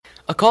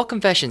Occult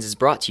Confessions is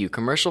brought to you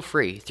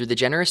commercial-free through the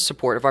generous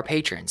support of our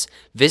patrons.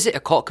 Visit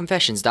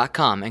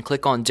occultconfessions.com and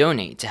click on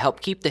Donate to help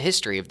keep the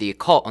history of the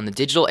occult on the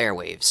digital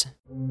airwaves.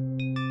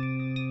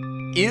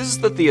 Is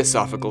the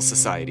Theosophical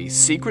Society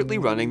secretly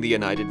running the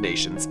United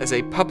Nations as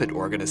a puppet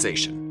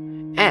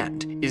organization?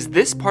 And is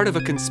this part of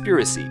a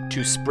conspiracy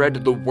to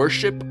spread the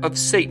worship of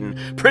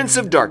Satan, Prince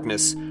of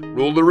Darkness,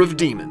 ruler of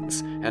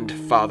demons, and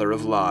father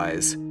of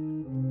lies?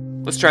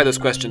 Let's try those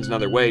questions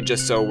another way,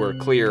 just so we're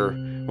clear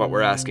what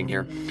we're asking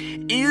here.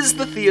 Is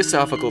the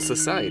Theosophical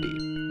Society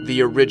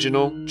the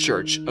original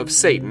Church of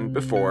Satan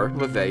before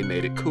LaVey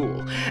made it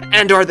cool?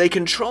 And are they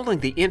controlling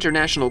the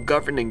international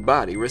governing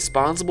body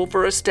responsible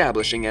for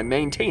establishing and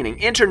maintaining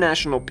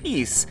international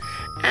peace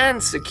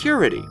and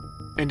security,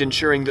 and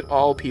ensuring that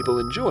all people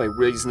enjoy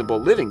reasonable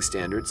living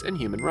standards and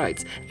human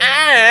rights?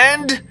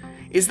 And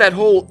is that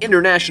whole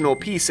international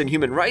peace and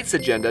human rights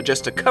agenda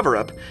just a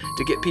cover-up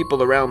to get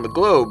people around the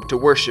globe to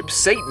worship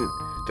Satan,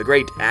 the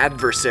great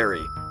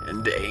adversary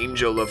and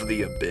angel of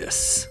the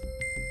abyss?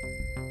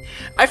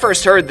 I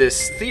first heard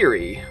this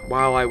theory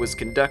while I was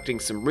conducting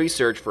some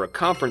research for a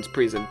conference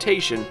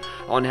presentation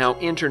on how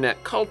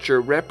internet culture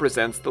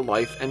represents the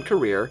life and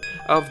career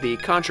of the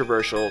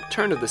controversial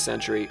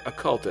turn-of-the-century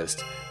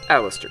occultist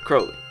Aleister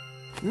Crowley.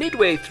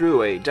 Midway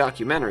through a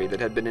documentary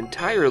that had been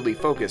entirely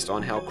focused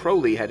on how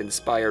Crowley had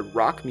inspired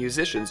rock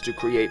musicians to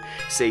create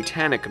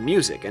satanic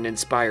music and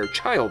inspire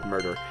child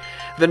murder,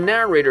 the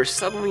narrator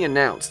suddenly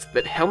announced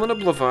that Helena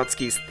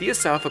Blavatsky's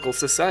Theosophical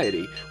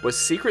Society was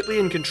secretly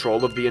in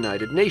control of the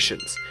United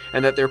Nations,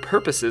 and that their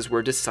purposes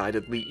were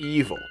decidedly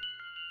evil.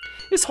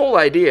 This whole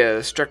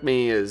idea struck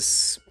me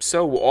as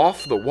so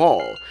off the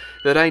wall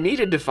that I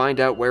needed to find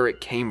out where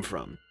it came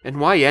from, and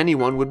why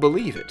anyone would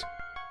believe it.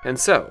 And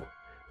so,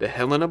 the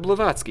Helena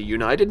Blavatsky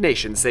United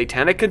Nations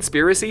Satanic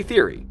Conspiracy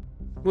Theory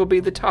will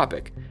be the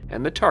topic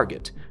and the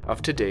target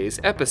of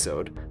today's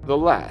episode, the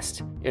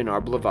last in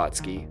our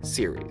Blavatsky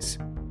series.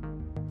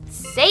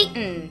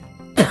 Satan!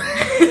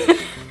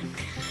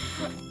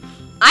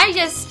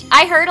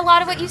 I heard a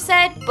lot of what you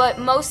said, but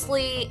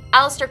mostly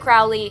Aleister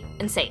Crowley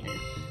and Satan.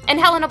 And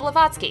Helena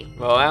Blavatsky.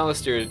 Well,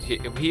 Aleister,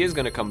 he is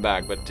going to come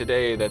back, but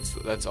today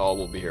that's all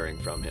we'll be hearing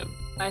from him.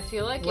 I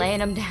feel like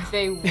laying him down.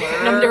 They were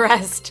putting him to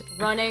rest.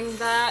 Running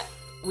that,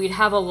 we'd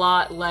have a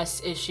lot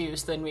less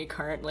issues than we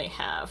currently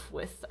have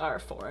with our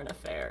foreign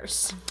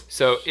affairs.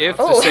 So if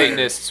the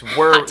Satanists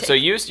were... So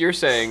you're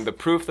saying the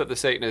proof that the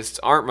Satanists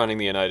aren't running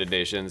the United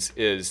Nations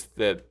is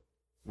that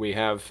we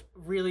have...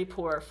 really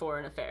poor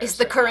foreign affairs. It's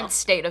the current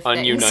state of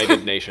things.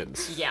 Ununited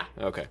nations. Yeah.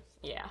 Okay.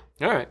 Yeah.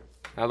 All right.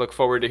 I look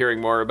forward to hearing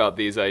more about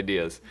these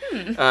ideas.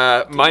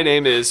 My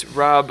name is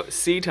Rob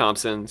C.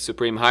 Thompson,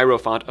 Supreme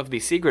Hierophant of the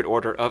Secret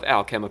Order of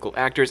Alchemical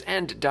Actors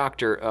and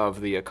Doctor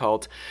of the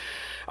Occult.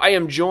 I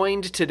am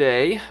joined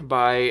today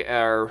by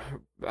our,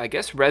 I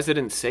guess,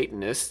 resident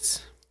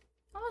Satanists.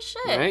 Oh,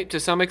 shit. Right, to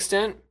some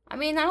extent. I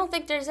mean, I don't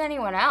think there's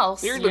anyone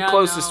else. You're the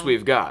closest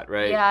we've got,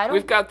 right? Yeah,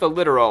 We've got the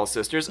Literal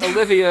sisters.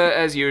 Olivia,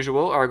 as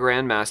usual, our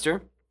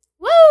Grandmaster.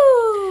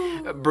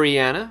 Woo!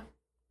 Brianna.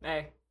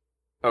 Hey.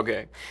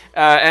 Okay.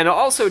 And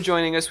also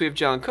joining us, we have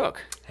John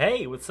Cook.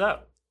 Hey, what's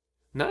up?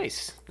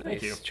 Nice.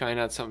 Thank you. Trying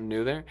out something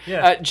new there.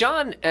 Yeah.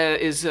 John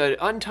is an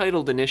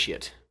untitled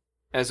initiate,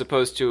 as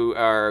opposed to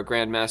our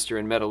Grandmaster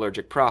and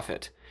Metallurgic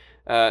Prophet.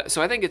 So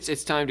I think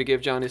it's time to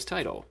give John his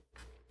title.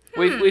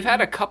 We've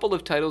had a couple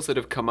of titles that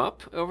have come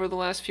up over the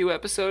last few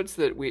episodes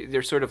that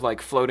they're sort of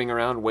like floating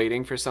around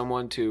waiting for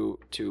someone to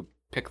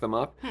pick them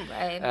up.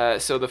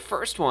 Right. So the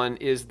first one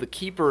is the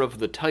Keeper of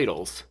the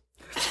Titles.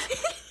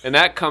 And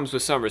that comes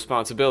with some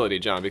responsibility,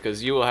 John,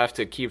 because you will have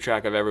to keep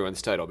track of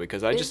everyone's title,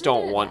 because I just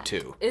don't want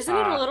to. Isn't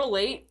it a little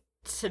late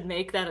to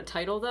make that a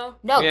title, though?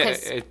 No,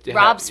 because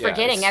Rob's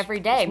forgetting every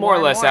day. It's more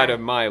or less more. out of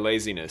my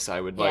laziness. I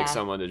would like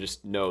someone to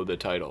just know the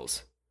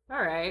titles.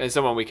 All right. And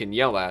someone we can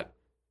yell at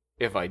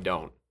if I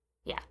don't.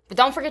 Yeah, but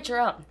don't forget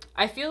your own.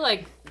 I feel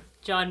like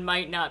John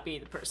might not be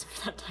the person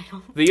for that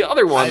title. The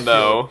other one,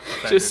 though,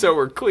 just so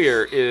we're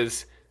clear,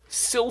 is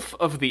Sylph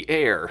of the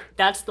Air.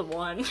 That's the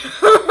one.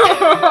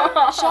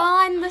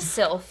 John the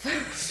Sylph.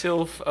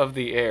 Sylph of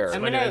the Air.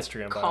 I'm going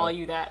to call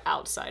you that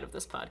outside of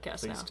this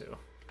podcast now. Please do.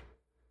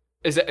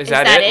 Is that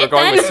it? We're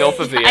going with Sylph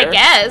of the Air? I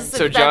guess.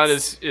 So John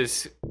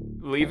is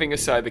leaving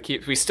aside the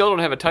keep. We still don't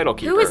have a title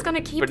keeper. Who is going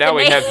to keep But now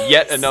we have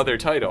yet another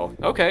title.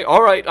 Okay,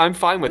 all right, I'm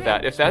fine with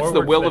that. If that's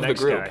the will of the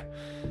group.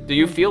 Do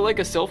you feel like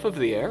a Sylph of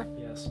the Air?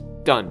 Yes.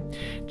 Done.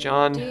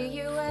 John. Do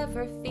you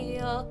ever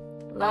feel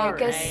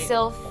like a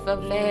Sylph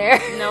of Air?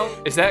 No.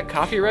 Is that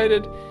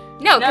copyrighted?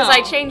 No, because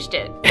I changed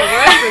it. The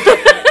words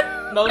were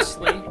different,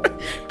 mostly.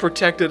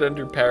 Protected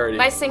under parody.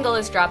 My single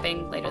is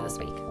dropping later this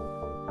week.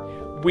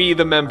 We,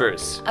 the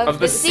members of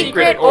the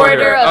Secret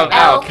Order of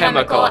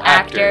Alchemical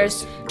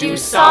Actors, do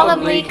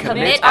solemnly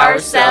commit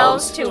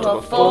ourselves to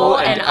a full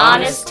and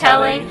honest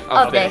telling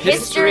of the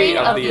history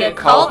of the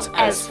occult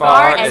as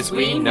far as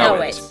we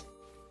know it.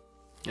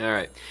 All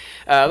right.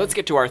 Let's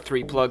get to our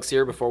 3 plugs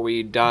here before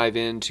we dive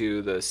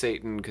into the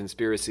Satan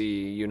Conspiracy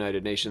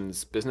United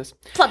Nations business.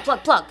 Plug.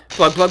 Plug.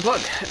 We're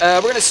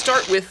going to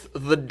start with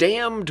the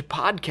Damned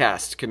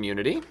podcast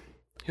community,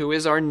 who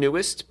is our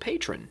newest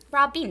patron.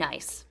 Rob, be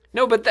nice.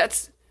 No, but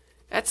that's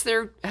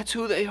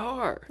who they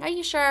are. Are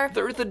you sure?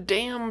 They're the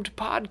Damned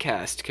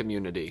podcast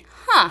community.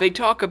 Huh. They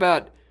talk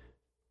about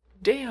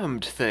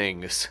damned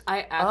things.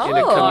 I actually In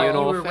a thought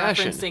communal you were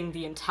fashion. referencing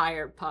the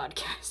entire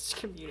podcast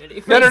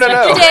community. No.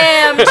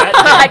 Damn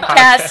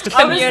podcast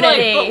I was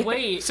community. like, but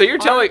wait. So you're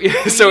telling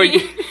aren't so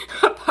we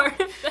a part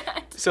of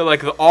that? so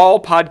like all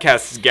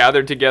podcasts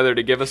gathered together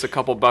to give us a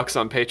couple bucks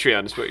on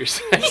Patreon is what you're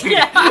saying.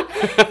 Yeah.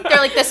 They're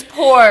like this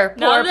poor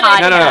Now that podcast.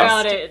 I No. think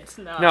about it, it's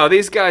not. No,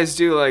 these guys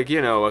do like,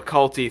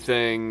 occulty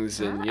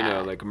things and,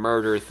 like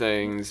murder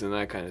things and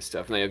that kind of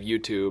stuff. And they have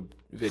YouTube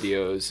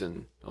videos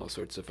and all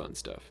sorts of fun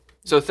stuff.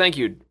 So thank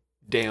you,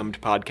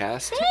 Damned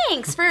Podcast.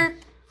 Thanks for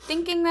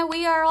thinking that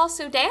we are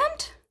also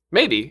damned.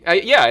 Maybe.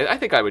 I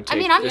think I would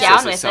take I'm this down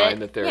as a with sign it.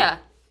 that they're... Yeah,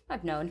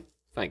 I've known.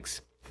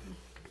 Thanks.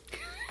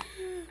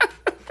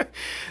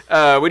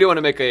 We do want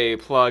to make a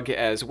plug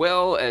as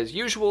well as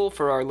usual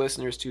for our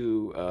listeners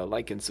to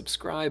like and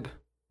subscribe.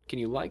 Can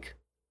you like,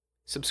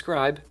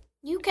 subscribe,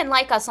 You can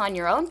like us on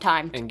your own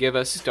time. and give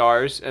us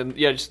stars? And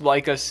just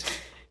like us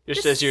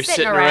just as you're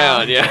sitting sitting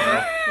around. around.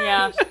 Yeah.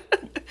 Yeah.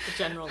 The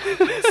general like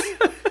this.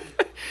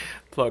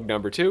 Plug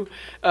number 2.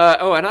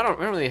 And I don't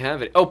really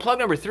have it. Oh, plug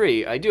number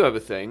 3. I do have a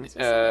thing.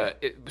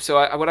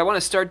 What I want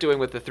to start doing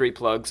with the 3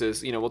 plugs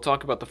is, we'll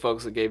talk about the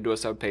folks that gave to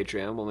us on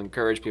Patreon. We'll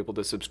encourage people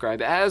to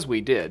subscribe as we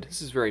did.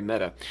 This is very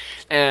meta.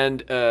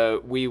 And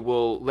we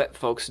will let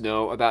folks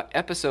know about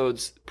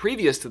episodes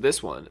previous to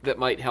this one that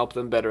might help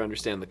them better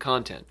understand the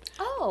content.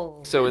 Oh.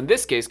 So in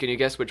this case, can you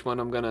guess which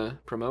one I'm going to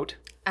promote?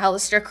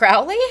 Aleister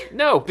Crowley?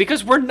 No,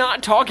 because we're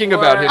not talking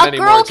about him A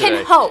anymore Girl today.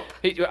 Can Hope.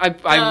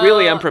 I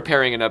really am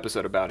preparing an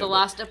episode about The him.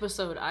 last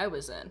episode I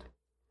was in.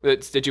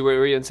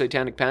 Were you in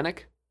Satanic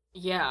Panic?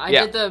 Yeah, I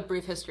Yeah. did the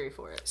brief history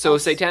for it. So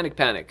Satanic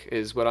Panic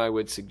is what I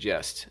would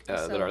suggest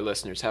that our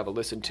listeners have a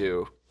listen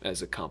to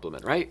as a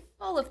compliment, right?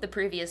 All of the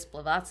previous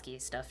Blavatsky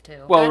stuff,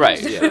 too. Well,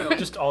 right, yeah.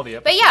 Just all the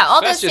episodes. But yeah,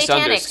 all That's the just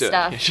satanic understood.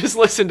 stuff. Just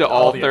listen to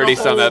all the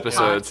 30-some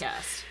episodes. episodes.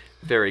 Podcast.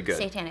 Very good.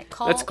 Satanic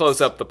cults. Let's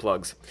close up the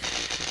plugs.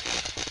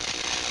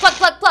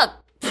 Plug.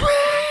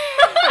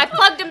 I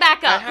plugged him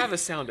back I up. have a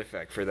sound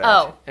effect for that.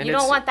 Oh, and you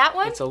don't want that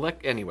one? It's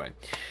anyway.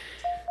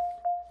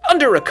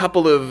 Under a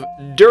couple of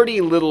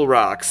dirty little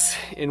rocks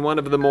in one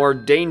of the more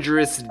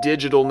dangerous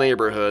digital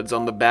neighborhoods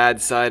on the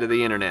bad side of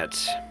the internet.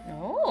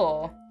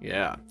 Oh.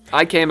 Yeah.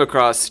 I came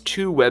across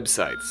 2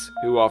 websites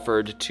who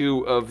offered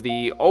 2 of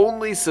the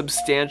only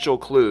substantial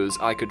clues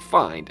I could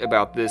find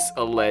about this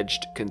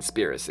alleged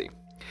conspiracy.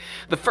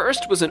 The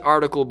first was an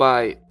article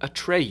by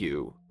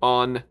Atreyu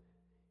on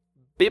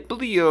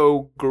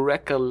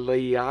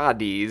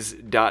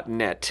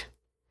bibliogrecaliades.net.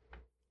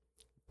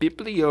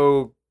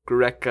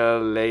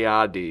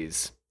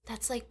 Bibliogrecaliades.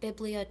 That's like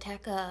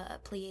Bibliotheca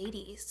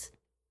Pleiades.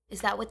 Is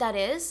that what that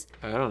is?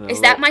 I don't know.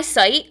 Is that my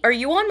site? Are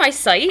you on my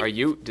site?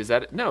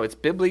 No, it's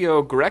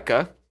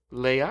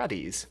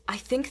Bibliogrecaliades. I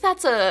think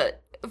that's a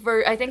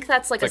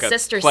like a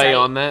sister play site.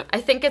 on that?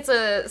 I think it's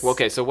a Well,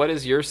 okay, so what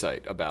is your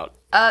site about?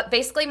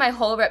 basically my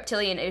whole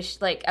reptilian-ish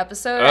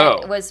episode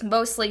Oh. was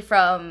mostly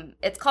from,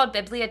 it's called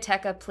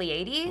Bibliotheca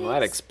Pleiades. Well,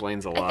 that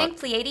explains a lot. I think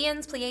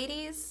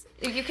Pleiades.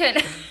 You can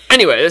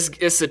Anyway, this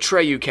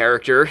Atreyu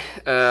character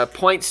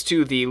points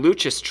to the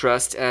Lucis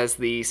Trust as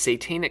the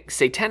satanic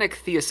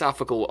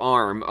theosophical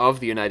arm of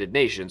the United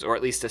Nations, or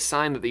at least a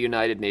sign that the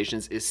United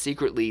Nations is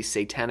secretly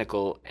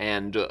satanical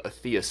and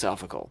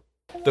theosophical.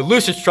 The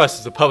Lucis Trust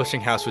is a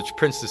publishing house which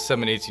prints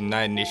disseminates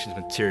United Nations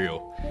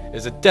material. It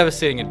is a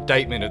devastating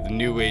indictment of the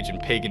New Age and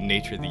pagan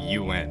nature of the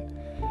UN.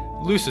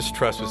 Lucis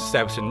Trust was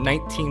established in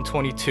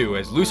 1922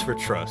 as Lucifer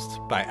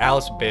Trust by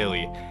Alice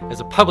Bailey as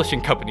a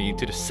publishing company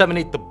to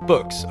disseminate the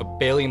books of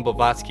Bailey and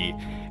Blavatsky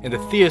in the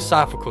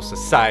Theosophical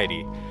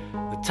Society.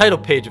 The title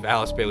page of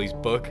Alice Bailey's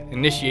book,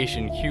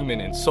 Initiation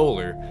Human and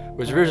Solar,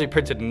 was originally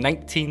printed in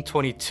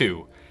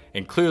 1922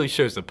 and clearly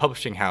shows the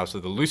publishing house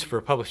of the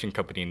Lucifer Publishing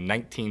Company in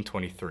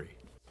 1923.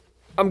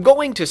 I'm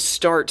going to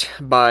start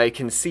by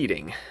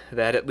conceding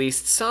that at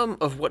least some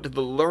of what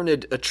the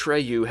learned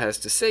Atreyu has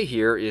to say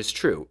here is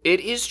true. It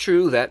is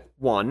true that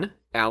 1.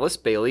 Alice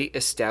Bailey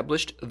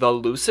established the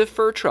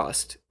Lucifer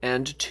Trust,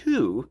 and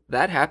 2.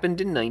 That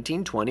happened in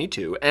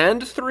 1922,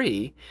 and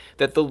 3.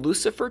 That the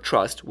Lucifer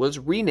Trust was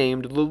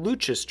renamed the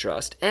Lucis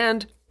Trust,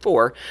 and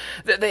 4.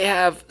 That they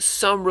have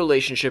some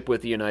relationship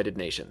with the United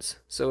Nations.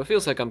 So it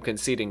feels like I'm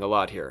conceding a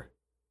lot here,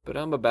 but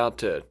I'm about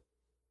to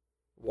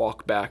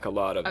walk back a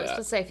lot of that. I was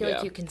supposed to say, I feel like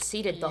Yeah. you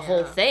conceded the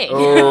whole thing.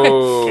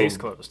 Oh. Case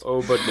closed.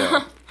 Oh, but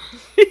no.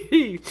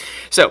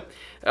 So,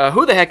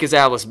 who the heck is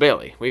Alice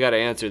Bailey? We got to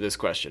answer this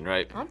question,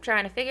 right? I'm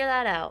trying to figure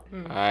that out.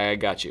 I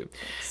got you.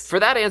 For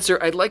that answer,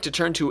 I'd like to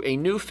turn to a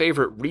new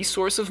favorite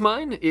resource of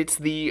mine. It's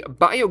the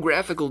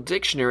Biographical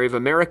Dictionary of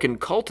American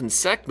Cult and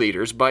Sect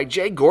Leaders by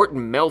J.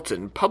 Gorton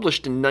Melton,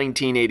 published in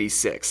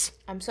 1986.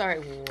 I'm sorry,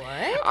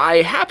 what?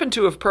 I happen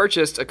to have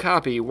purchased a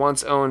copy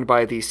once owned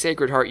by the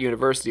Sacred Heart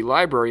University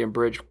Library in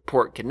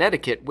Bridgeport,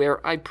 Connecticut,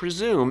 where I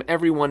presume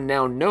everyone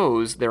now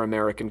knows their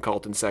American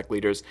cult and sect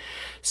leaders,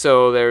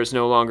 so there's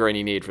no longer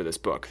any need for this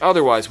book.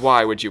 Otherwise,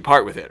 why would you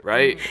part with it,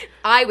 right?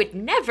 I would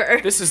never.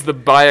 This is the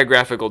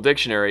Biographical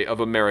Dictionary of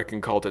American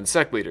Cult and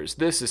Sect Leaders.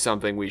 This is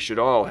something we should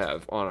all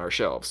have on our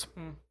shelves,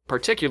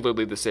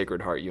 particularly the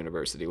Sacred Heart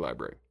University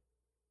Library.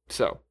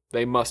 So,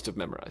 they must have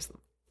memorized them.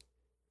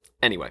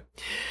 Anyway,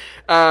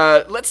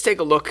 let's take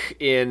a look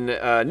in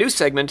a new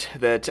segment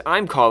that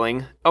I'm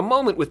calling A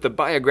Moment with the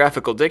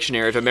Biographical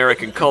Dictionary of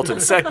American Cult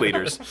and Sect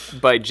Leaders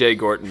by J.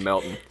 Gordon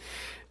Melton.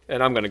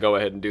 And I'm going to go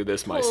ahead and do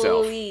this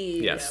myself.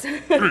 Please. Yes.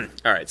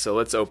 All right, so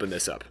let's open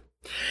this up.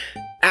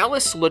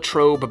 Alice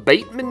Latrobe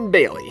Bateman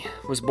Bailey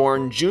was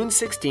born June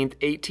 16,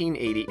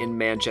 1880 in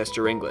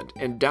Manchester, England,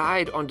 and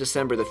died on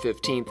December the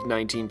 15th,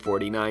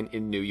 1949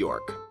 in New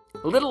York.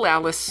 Little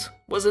Alice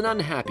was an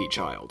unhappy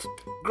child,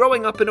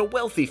 growing up in a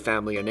wealthy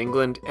family in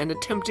England and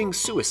attempting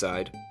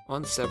suicide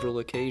on several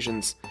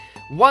occasions.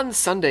 One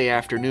Sunday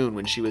afternoon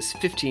when she was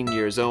 15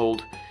 years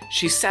old,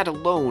 she sat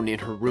alone in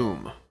her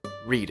room,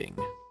 reading,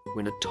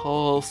 when a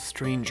tall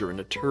stranger in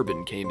a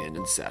turban came in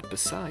and sat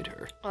beside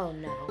her. Oh,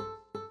 no.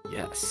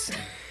 Yes,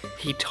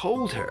 he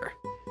told her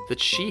that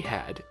she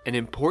had an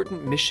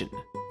important mission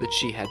that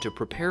she had to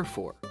prepare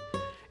for.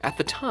 At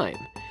the time,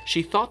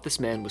 she thought this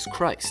man was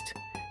Christ,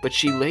 but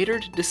she later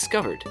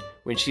discovered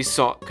when she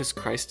saw, because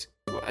Christ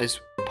is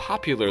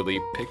popularly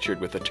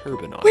pictured with a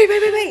turban on. Wait.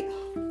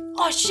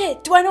 Oh,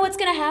 shit. Do I know what's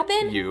gonna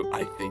happen?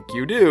 I think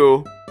you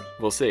do.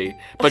 We'll see.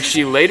 But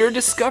she later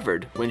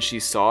discovered when she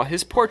saw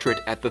his portrait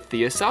at the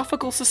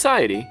Theosophical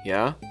Society,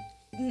 yeah?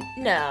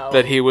 No.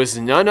 That he was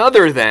none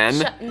other than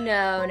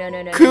No.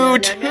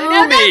 Coot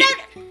Toomey!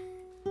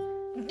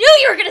 Knew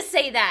you were gonna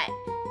say that.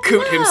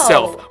 Coot No.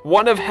 himself,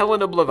 one of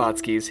Helena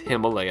Blavatsky's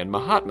Himalayan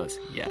Mahatmas,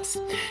 yes.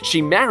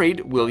 She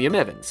married William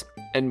Evans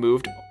and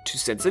moved to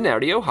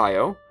Cincinnati,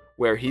 Ohio,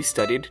 where he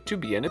studied to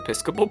be an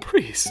Episcopal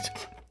priest.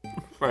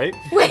 Right?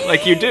 Wait.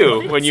 Like you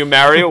do when you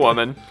marry a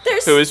woman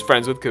who is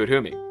friends with Coot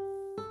Toomey.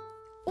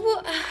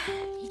 Well,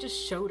 He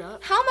just showed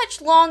up. how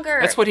much longer?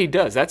 That's what he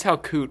does. That's how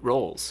Coot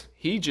rolls.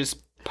 He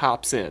just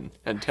pops in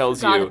and tells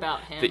Forgot you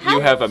about him. that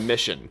you have a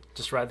mission.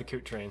 Just ride the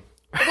coot train.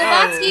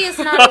 Blavatsky is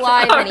not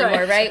alive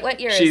anymore, right? What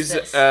year She's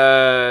is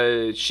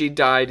this? she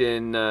died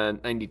in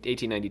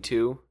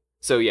 1892.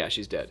 So yeah,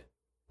 she's dead.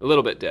 A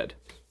little bit dead.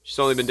 She's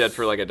only been dead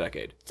for like a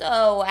decade.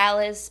 So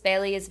Alice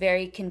Bailey is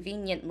very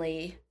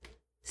conveniently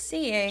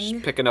seeing.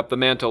 Picking up the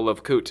mantle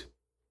of Coot.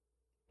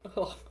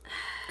 Oh.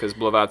 Because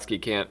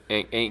Blavatsky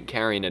ain't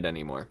carrying it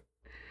anymore.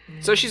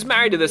 So she's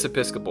married to this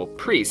Episcopal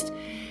priest.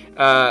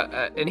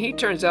 And he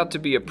turns out to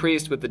be a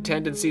priest with the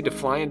tendency to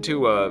fly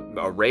into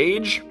a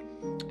rage.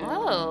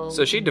 Oh.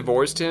 So she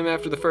divorced him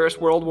after the First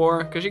World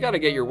War, because you got to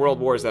get your world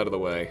wars out of the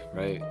way,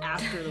 right?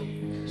 After the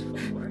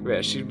war.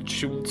 Yeah, she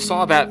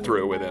saw that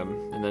through with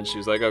him, and then she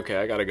was like, okay,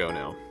 I got to go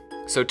now.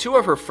 So two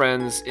of her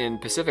friends in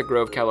Pacific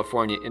Grove,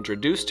 California,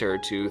 introduced her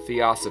to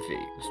Theosophy,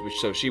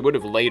 so she would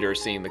have later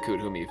seen the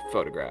Coot Toomey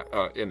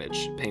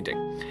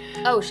painting.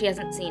 Oh, she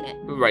hasn't seen it.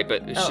 Right,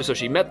 but so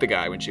she met the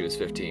guy when she was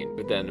 15,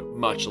 but then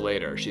much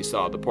later she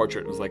saw the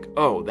portrait and was like,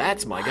 oh,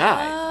 that's my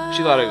guy.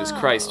 She thought it was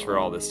Christ for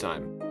all this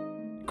time.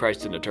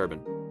 Christ in a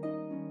turban.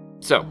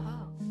 So,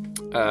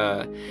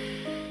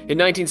 in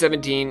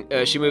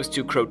 1917, she moves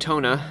to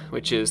Crotona,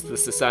 which is the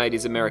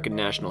Society's American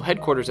national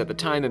headquarters at the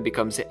time, and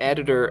becomes the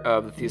editor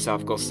of the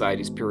Theosophical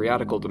Society's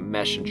periodical, The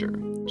Messenger.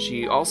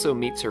 She also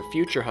meets her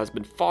future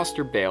husband,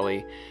 Foster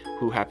Bailey,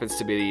 who happens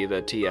to be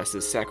the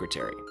TS's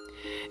secretary.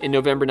 In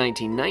November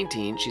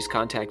 1919, she's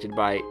contacted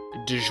by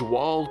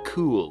Djwal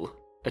Khul,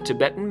 a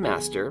Tibetan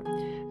master,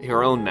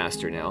 her own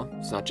master now.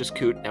 It's not just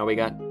Coot, now we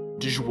got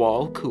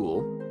Djwal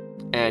Khul.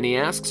 And he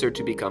asks her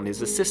to become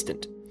his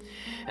assistant,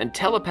 and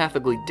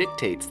telepathically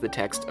dictates the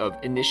text of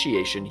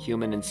Initiation,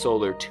 Human and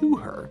Solar to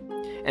her,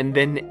 and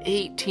then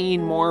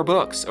 18 more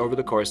books over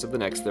the course of the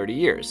next 30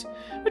 years,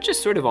 which is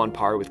sort of on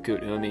par with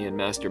Coot Toomey and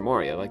Master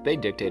Moria. Like, they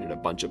dictated a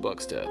bunch of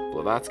books to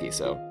Blavatsky,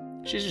 so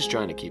she's just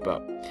trying to keep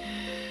up.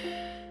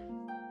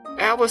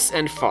 Alice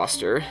and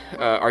Foster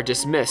are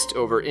dismissed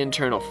over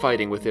internal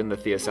fighting within the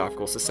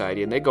Theosophical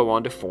Society, and they go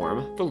on to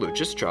form the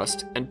Lucis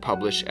Trust and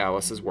publish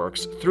Alice's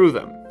works through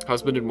them.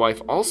 Husband and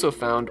wife also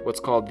found what's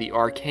called the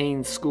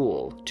Arcane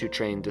School to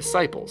train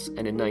disciples,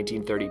 and in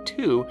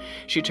 1932,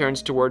 she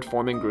turns toward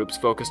forming groups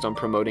focused on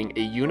promoting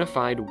a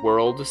unified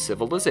world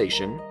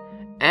civilization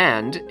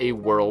and a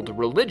world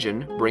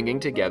religion, bringing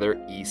together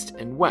East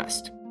and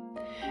West.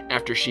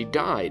 After she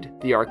died,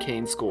 the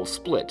Arcane School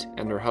split,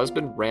 and her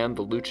husband ran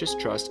the Lucis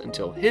Trust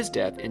until his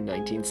death in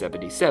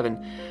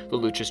 1977. The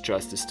Lucis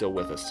Trust is still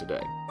with us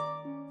today.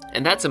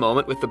 And that's a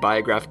moment with the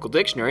Biographical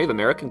Dictionary of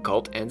American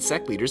Cult and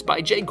Sect Leaders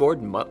by J.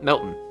 Gordon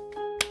Melton.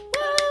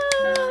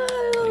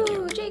 Whoa! Thank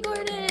you. J.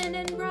 Gordon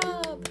and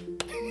Rob.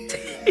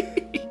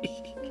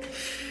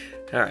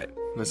 All right,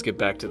 let's get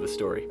back to the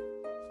story.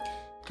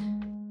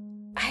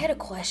 I had a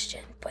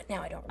question, but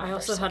now I don't remember. I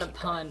also so had a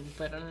keep going. pun,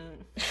 but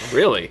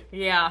Really?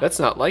 yeah. That's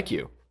not like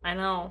you. I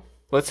know.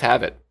 Let's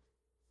have it.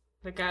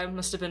 The guy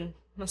must have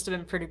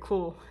been pretty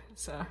cool.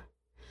 So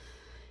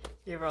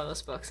he wrote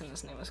those books and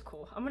his name was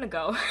cool. I'm gonna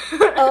go.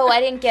 Oh, I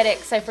didn't get it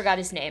because I forgot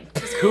his name.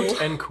 Coot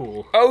and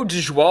cool. Oh,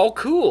 Djwal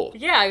Cool.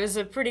 Yeah, he was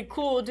a pretty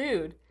cool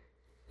dude.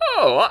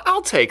 Oh,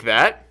 I'll take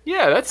that.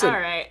 Yeah, that's All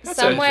right.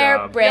 Somewhere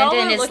job. Brandon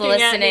Y'all are is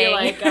looking at me listening.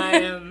 like I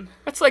am.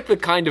 That's like the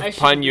kind of I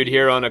should pun be- you'd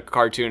hear on a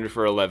cartoon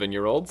for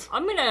 11-year-olds.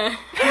 I'm gonna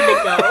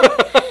go.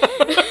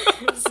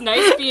 It's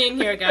nice being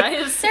here,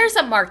 guys. There's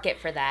a market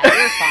for that.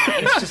 You're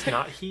fine. It's just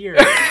not here.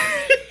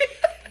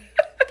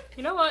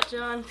 You know what,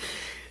 John?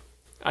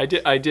 I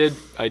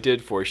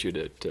did force you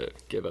to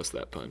give us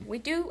that pun. We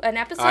do an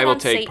episode I will on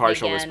take Satan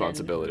partial again,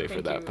 responsibility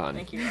for Thank that you. pun.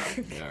 Thank you,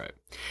 Rob. All right.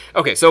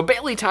 Okay, so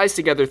Bailey ties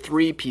together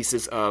 3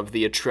 pieces of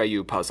the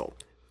Atreyu puzzle.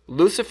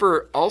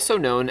 Lucifer, also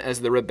known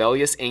as the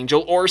rebellious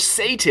angel or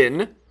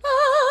Satan,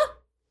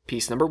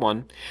 piece number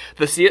 1,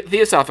 the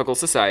Theosophical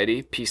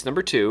Society, piece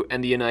number 2,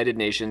 and the United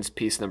Nations,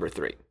 piece number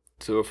 3.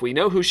 So if we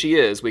know who she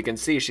is, we can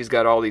see she's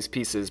got all these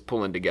pieces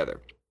pulling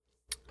together.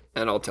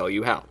 And I'll tell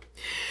you how.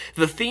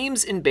 The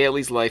themes in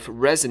Bailey's life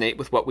resonate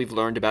with what we've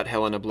learned about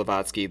Helena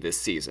Blavatsky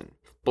this season.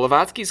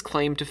 Blavatsky's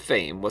claim to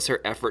fame was her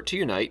effort to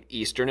unite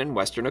Eastern and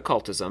Western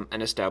occultism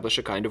and establish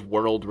a kind of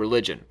world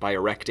religion by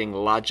erecting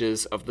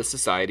lodges of the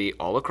society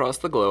all across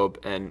the globe.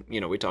 And,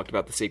 we talked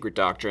about the secret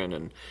doctrine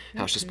and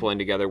how she's pulling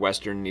together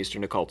Western and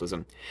Eastern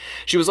occultism.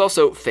 She was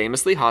also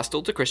famously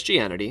hostile to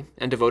Christianity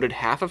and devoted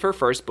half of her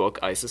first book,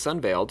 Isis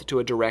Unveiled, to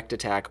a direct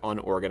attack on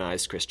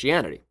organized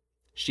Christianity.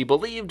 She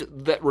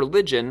believed that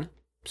religion,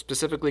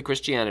 specifically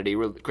Christianity,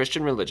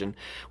 Christian religion,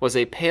 was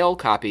a pale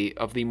copy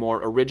of the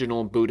more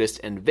original Buddhist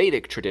and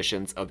Vedic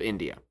traditions of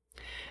India.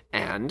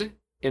 And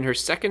in her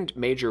second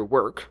major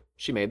work,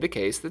 she made the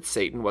case that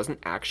Satan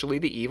wasn't actually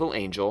the evil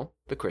angel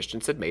the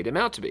Christians had made him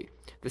out to be.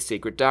 The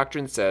secret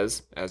doctrine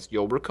says, as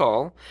you'll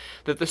recall,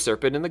 that the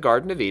serpent in the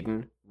Garden of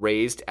Eden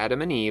raised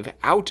Adam and Eve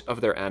out of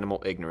their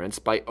animal ignorance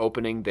by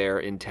opening their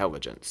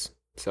intelligence.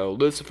 So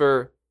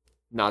Lucifer,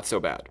 not so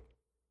bad.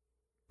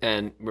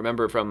 And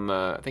remember from,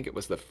 I think it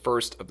was the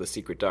first of the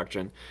Secret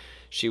Doctrine,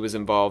 she was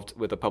involved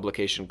with a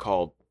publication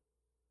called,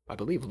 I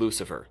believe,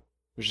 Lucifer.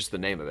 It was just the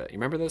name of it. You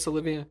remember this,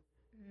 Olivia?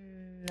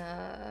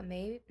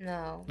 Maybe?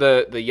 No.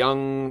 The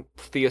young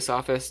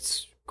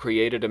Theosophists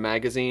created a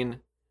magazine,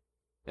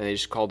 and they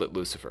just called it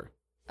Lucifer.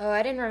 Oh,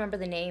 I didn't remember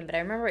the name, but I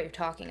remember what you're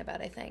talking about,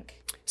 I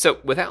think. So,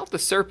 without the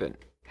serpent,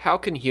 how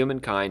can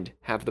humankind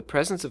have the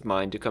presence of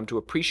mind to come to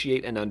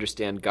appreciate and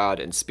understand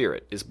God and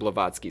spirit, is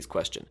Blavatsky's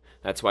question.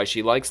 That's why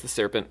she likes the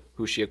serpent,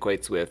 who she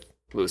equates with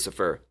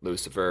Lucifer.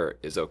 Lucifer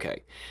is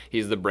okay.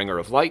 He's the bringer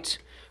of light,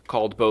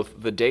 called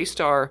both the day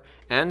star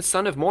and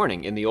son of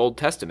morning in the Old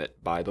Testament,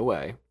 by the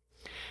way.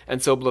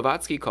 And so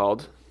Blavatsky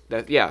called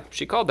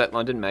that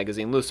London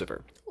magazine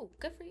Lucifer. Oh,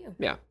 good for you.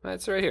 Yeah,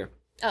 that's right here.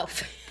 Oh.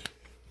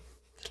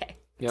 Okay.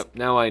 Yep,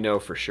 now I know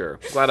for sure.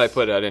 Glad I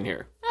put that in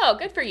here. Oh,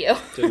 good for you.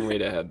 Didn't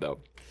read ahead, though.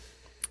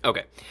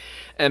 Okay.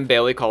 And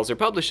Bailey calls her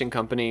publishing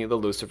company the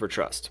Lucifer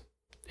Trust,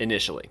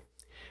 initially.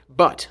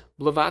 But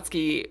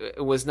Blavatsky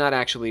was not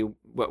actually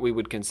what we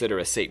would consider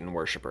a Satan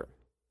worshiper.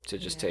 To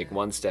just take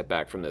one step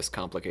back from this,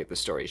 complicate the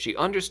story. She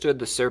understood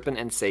the serpent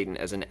and Satan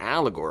as an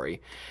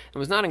allegory and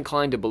was not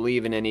inclined to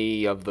believe in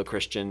any of the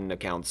Christian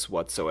accounts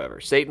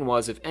whatsoever. Satan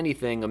was, if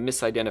anything, a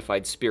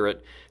misidentified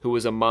spirit who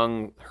was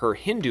among her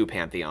Hindu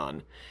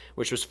pantheon,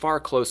 which was far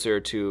closer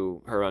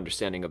to her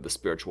understanding of the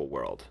spiritual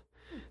world.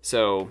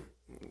 So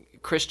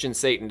Christian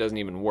Satan doesn't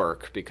even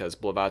work because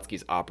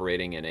Blavatsky's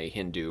operating in a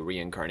Hindu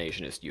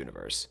reincarnationist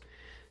universe.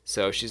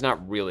 So she's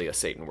not really a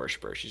Satan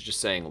worshiper. She's just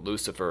saying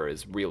Lucifer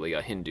is really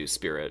a Hindu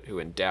spirit who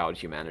endowed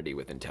humanity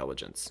with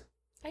intelligence.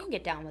 I can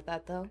get down with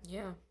that, though.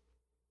 Yeah.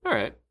 All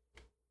right.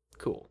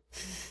 Cool.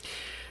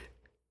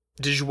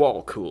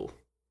 Djwal Cool.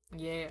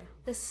 Yeah.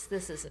 This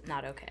is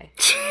not okay.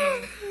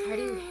 Why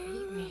do you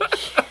hate me?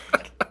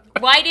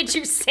 Why did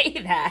you say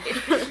that?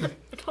 I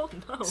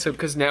don't know. So,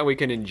 because now we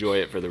can enjoy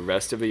it for the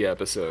rest of the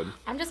episode,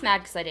 I'm just mad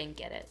because I didn't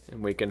get it.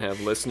 and we can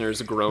have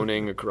listeners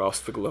groaning across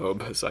the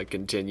globe as I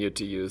continue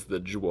to use the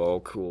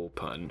Djwal Cool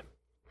pun.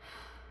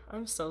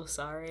 I'm so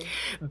sorry.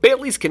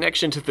 Bailey's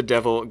connection to the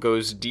devil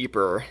goes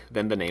deeper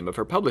than the name of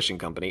her publishing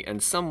company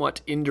and somewhat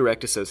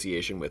indirect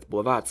association with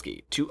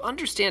Blavatsky. To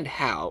understand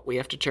how, we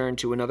have to turn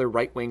to another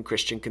right-wing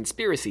Christian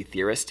conspiracy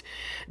theorist,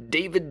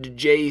 David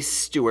J.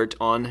 Stewart,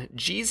 on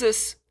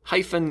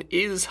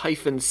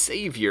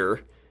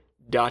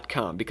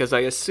Jesus-is-savior.com, because I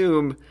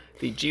assume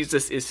the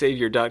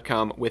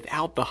JesusIsSavior.com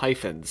without the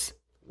hyphens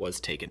was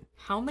taken.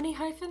 How many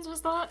hyphens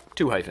was that?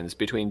 2 hyphens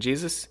between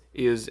Jesus,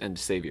 is, and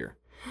Savior.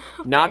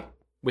 Not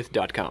with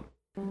 .com.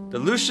 The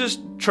Lucis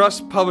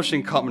Trust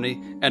Publishing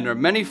Company and their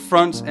many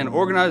fronts and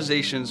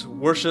organizations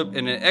worship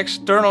in an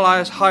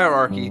externalized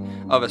hierarchy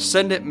of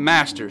ascendant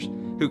masters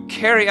who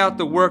carry out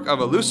the work of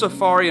a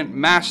Luciferian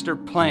master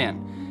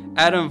plan,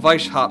 Adam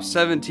Weishaupt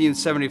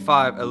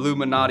 1775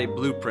 Illuminati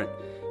blueprint,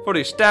 for the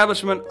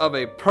establishment of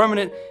a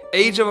permanent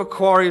Age of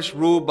Aquarius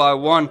ruled by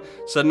one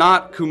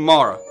Sanat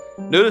Kumara.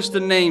 Notice the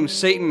name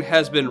Satan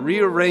has been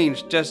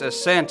rearranged just as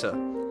Santa.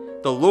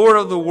 The Lord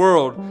of the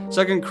world,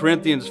 2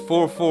 Corinthians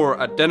 4:4,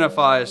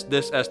 identifies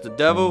this as the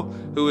devil,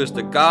 who is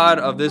the god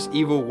of this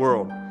evil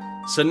world.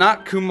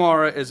 Sanat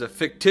Kumara is a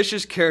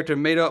fictitious character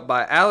made up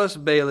by Alice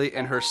Bailey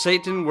and her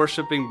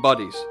Satan-worshipping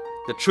buddies.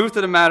 The truth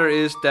of the matter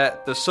is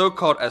that the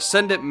so-called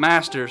Ascended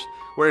Masters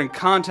were in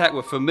contact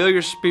with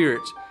familiar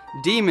spirits,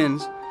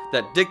 demons,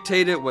 that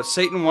dictated what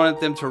Satan wanted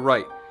them to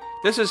write.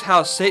 This is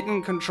how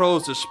Satan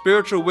controls the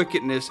spiritual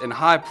wickedness in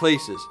high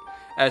places,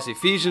 as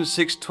Ephesians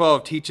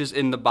 6:12 teaches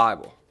in the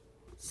Bible.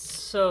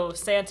 So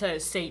Santa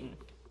is Satan.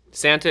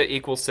 Santa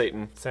equals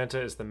Satan. Santa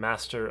is the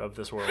master of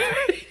this world.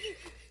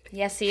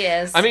 Yes, he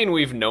is. I mean,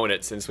 we've known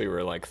it since we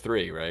were like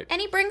 3, right?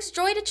 and he brings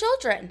joy to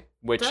children.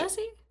 Which Does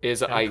he?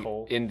 is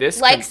Nicole. in this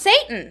Like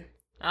Satan.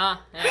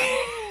 Ah, yeah.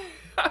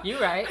 You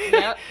right.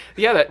 Yep.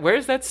 yeah.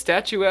 Where's that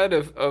statue out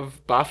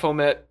of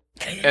Baphomet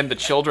and the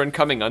children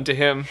coming unto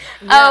him?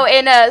 Oh,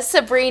 in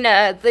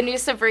Sabrina, the new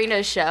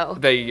Sabrina show.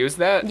 They use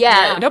that?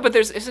 Yeah. No, but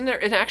isn't there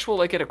an actual,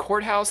 like at a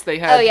courthouse they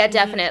had? Oh yeah,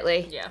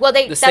 definitely. Yeah. Well,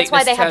 The that's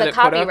why they Satanists have had the it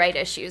put up? copyright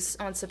issues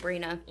on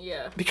Sabrina.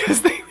 Yeah.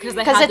 Because they. Because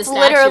they 'Cause had it's the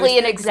statue, literally it's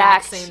an the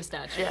exact exact- same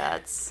statue. Yeah,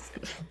 it's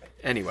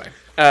Anyway,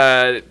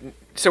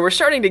 so we're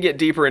starting to get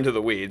deeper into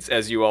the weeds,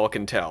 as you all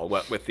can tell,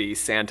 what with the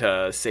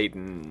Santa,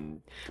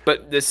 Satan.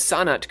 But this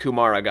Sanat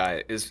Kumara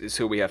guy is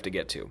who we have to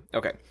get to.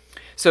 Okay.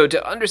 So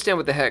to understand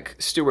what the heck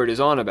Stewart is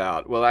on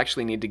about, we'll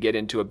actually need to get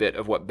into a bit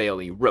of what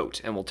Bailey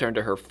wrote, and we'll turn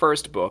to her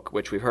first book,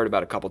 which we've heard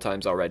about a couple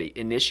times already,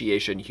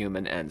 Initiation,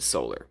 Human, and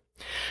Solar.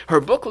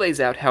 Her book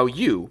lays out how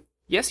you,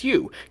 yes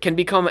you, can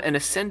become an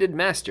ascended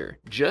master,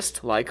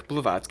 just like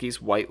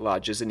Blavatsky's White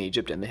Lodges in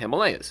Egypt and the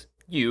Himalayas.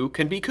 You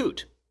can be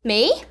Koot.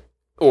 me.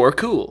 Or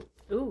cool.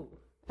 Ooh.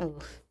 Ooh.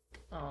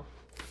 Oh.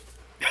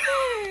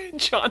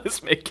 John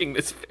is making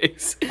this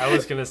face. I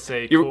was gonna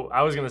say You- cool.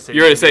 I was gonna say.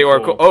 You're going to say or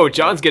cool. cool. Oh,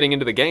 John's getting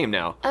into the game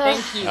now.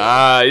 Thank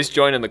you. He's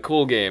joining the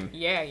cool game.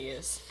 Yeah, he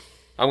is.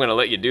 I'm going to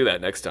let you do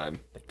that next time.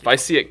 If I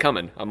see it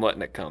coming, I'm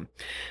letting it come.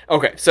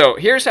 Okay, so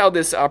here's how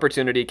this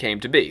opportunity came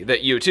to be,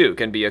 that you too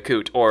can be a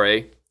Koot or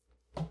a...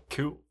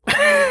 Cool.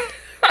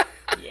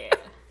 Yeah.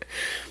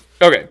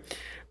 Okay,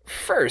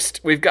 first,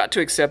 we've got to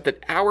accept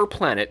that our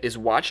planet is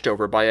watched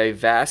over by a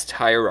vast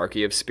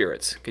hierarchy of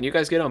spirits. Can you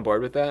guys get on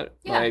board with that,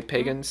 Yeah. my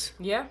pagans?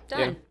 Yeah.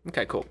 Done.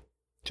 Okay, cool.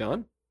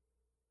 John?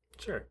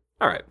 Sure.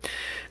 All right.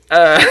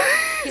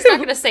 He's not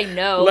gonna say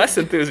no. Less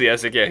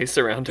enthusiastic, yeah, he's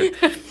surrounded.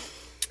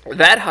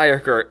 That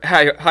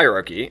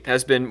hierarchy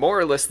has been more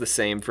or less the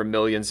same for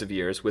millions of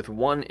years, with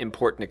one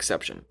important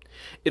exception.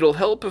 It'll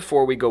help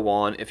before we go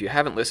on, if you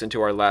haven't listened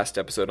to our last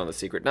episode on the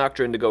Secret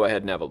Doctrine, to go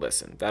ahead and have a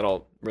listen.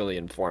 That'll really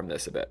inform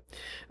this a bit.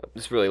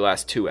 This really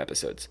last 2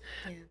 episodes.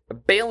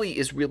 Bailey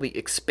is really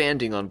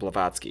expanding on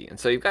Blavatsky, and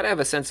so you've got to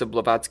have a sense of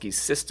Blavatsky's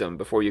system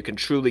before you can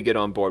truly get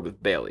on board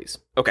with Bailey's.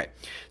 Okay,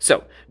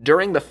 so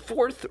during the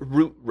 4th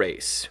root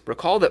race,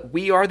 recall that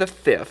we are the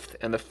 5th,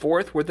 and the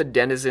 4th were the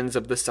denizens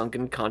of the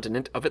sunken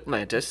continent of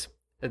Atlantis,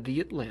 the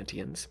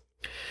Atlanteans.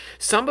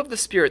 Some of the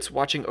spirits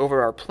watching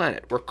over our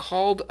planet were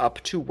called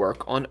up to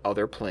work on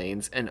other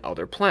planes and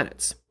other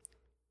planets.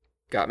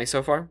 Got me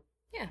so far?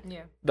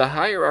 Yeah. The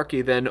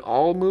hierarchy then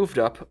all moved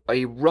up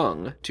a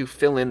rung to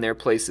fill in their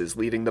places,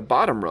 leaving the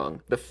bottom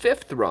rung, the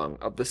 5th rung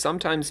of the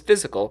sometimes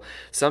physical,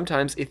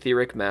 sometimes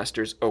etheric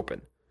masters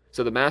open.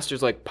 So the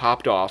masters like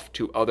popped off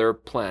to other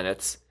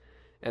planets,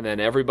 and then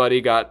everybody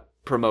got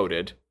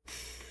promoted.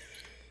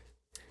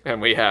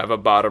 And we have a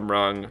bottom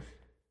rung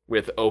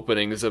with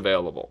openings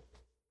available.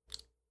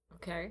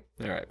 Okay.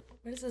 All right.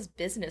 What is this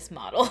business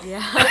model?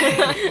 Yeah.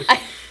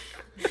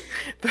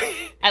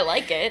 I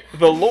like it.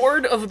 The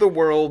Lord of the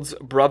World's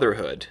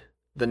Brotherhood,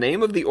 the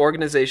name of the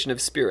organization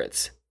of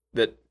spirits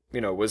that,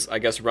 was, I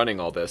guess, running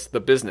all this, the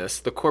business,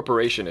 the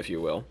corporation, if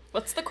you will.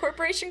 What's the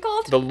corporation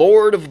called? The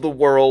Lord of the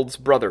World's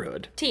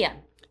Brotherhood. TM.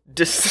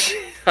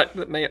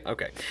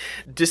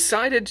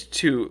 Decided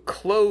to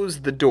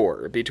close the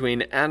door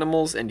between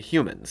animals and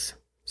humans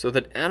so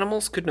that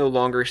animals could no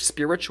longer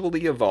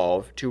spiritually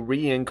evolve to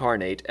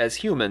reincarnate as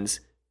humans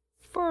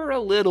for a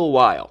little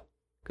while.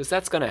 Because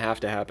that's going to have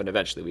to happen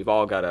eventually. We've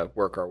all got to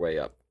work our way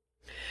up.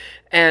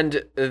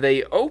 And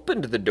they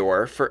opened the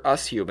door for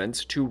us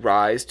humans to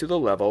rise to the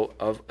level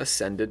of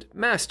ascended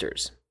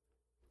masters.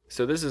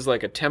 So this is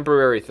like a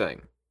temporary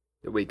thing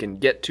that we can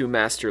get to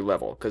master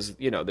level, because,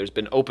 there's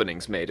been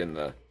openings made in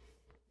the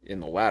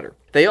ladder.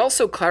 They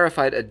also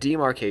clarified a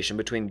demarcation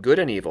between good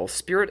and evil,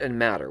 spirit and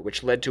matter,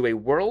 which led to a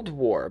world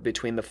war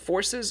between the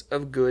forces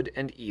of good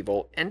and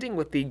evil, ending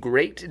with the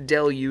Great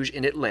Deluge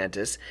in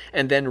Atlantis,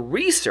 and then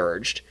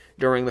resurged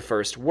during the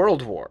First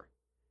World War.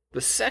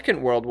 The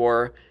Second World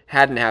War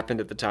hadn't happened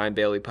at the time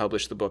Bailey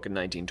published the book in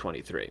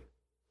 1923.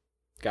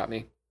 Got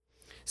me?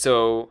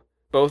 So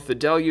both the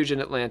Deluge in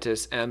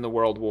Atlantis and the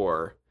World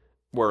War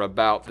were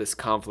about this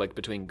conflict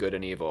between good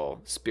and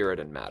evil, spirit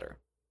and matter.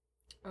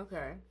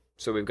 Okay.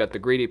 So we've got the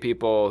greedy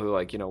people who,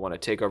 want to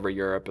take over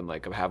Europe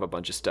and, have a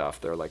bunch of stuff.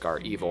 They're, our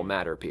evil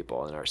matter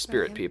people, and our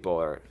spirit people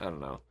are, I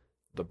don't know,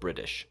 the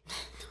British.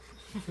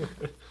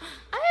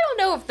 I don't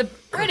know if the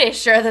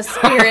British are the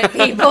spirit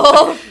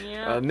people.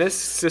 In this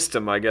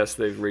system, I guess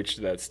they've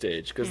reached that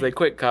stage because they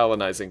quit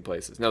colonizing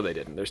places. No, they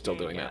didn't. They're still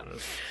doing that.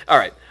 All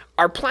right.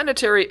 Our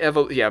planetary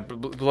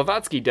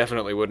Blavatsky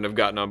definitely wouldn't have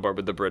gotten on board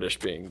with the British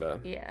being the...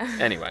 Yeah.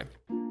 Anyway.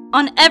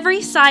 On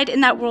every side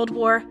in that world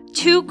war,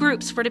 two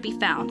groups were to be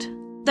found.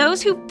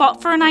 Those who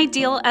fought for an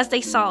ideal as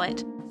they saw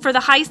it, for the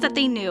heights that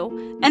they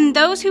knew, and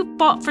those who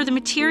fought for the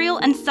material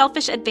and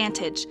selfish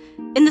advantage.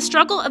 In the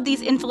struggle of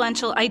these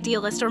influential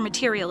idealists or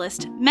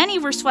materialists, many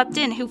were swept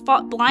in who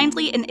fought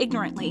blindly and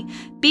ignorantly,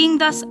 being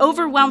thus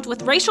overwhelmed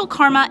with racial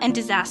karma and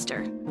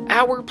disaster.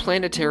 Our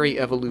planetary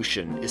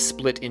evolution is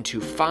split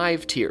into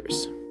 5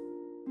 tiers.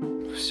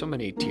 So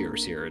many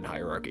tiers here in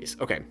hierarchies.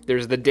 Okay,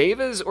 there's the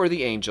Devas or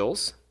the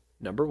angels,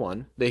 number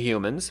 1, the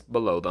humans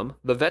below them,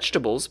 the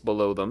vegetables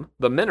below them,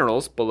 the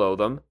minerals below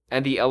them,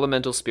 and the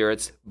elemental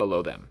spirits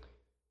below them.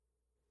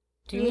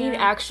 Do you mean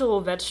actual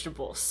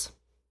vegetables?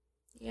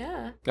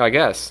 Yeah. I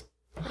guess.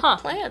 Huh.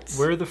 Plants.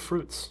 Where are the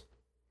fruits?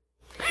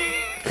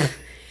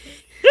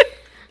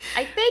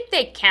 I think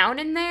they count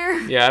in there.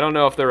 Yeah, I don't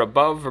know if they're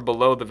above or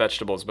below the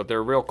vegetables, but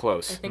they're real I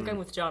close. think I'm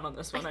with John on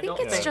this one. I I think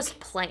don't it's just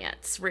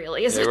plants,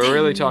 really. Is Yeah, what we're they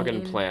really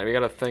talking mean. plant. We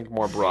gotta think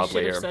more We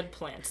broadly should have here. said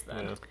plants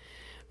then. Yeah.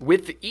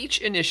 With each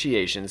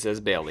initiation, says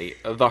Bailey,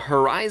 the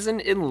horizon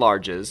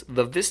enlarges,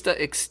 the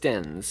vista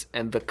extends,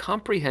 and the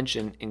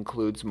comprehension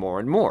includes more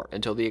and more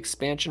until the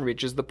expansion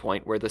reaches the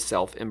point where the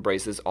self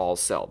embraces all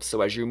selves.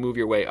 So as you move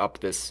your way up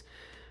this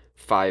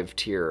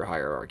 5-tier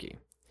hierarchy.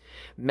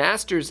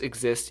 Masters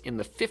exist in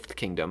the 5th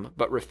kingdom,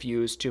 but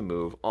refuse to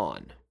move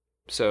on.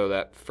 So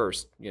that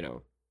first,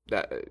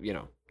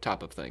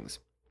 top of things.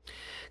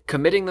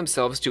 Committing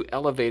themselves to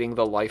elevating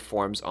the life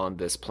forms on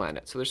this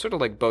planet. So they're sort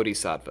of like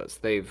bodhisattvas.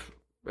 They've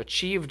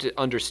achieved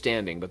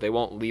understanding, but they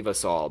won't leave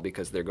us all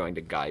because they're going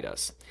to guide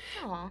us.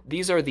 Aw.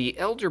 These are the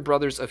elder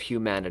brothers of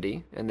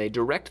humanity, and they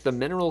direct the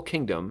mineral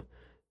kingdom.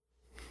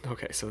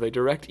 Okay, so they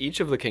direct each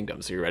of the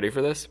kingdoms. Are you ready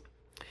for this?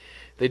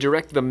 They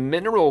direct the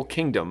mineral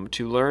kingdom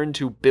to learn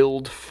to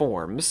build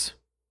forms.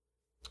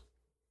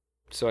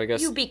 So I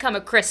guess... You become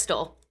a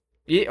crystal.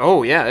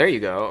 yeah, there you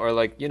go. Or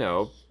like,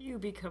 You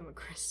become a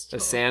crystal. a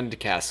sand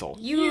castle.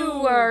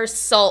 You are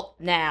salt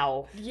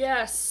now.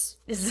 Yes.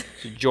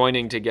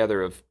 Joining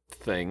together of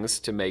things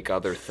to make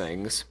other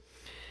things.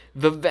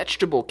 The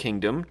vegetable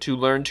kingdom to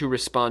learn to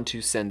respond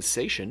to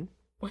sensation.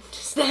 What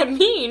does that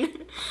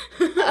mean?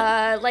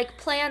 Like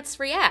plants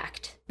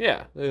react.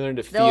 Yeah, they learn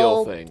to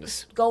They'll feel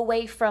things. Go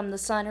away from the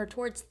sun or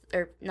towards,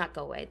 or not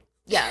go away.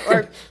 Yeah,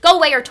 or go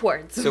away or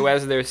towards. So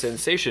as their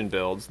sensation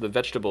builds, the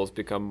vegetables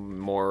become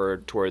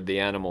more toward the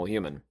animal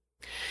human.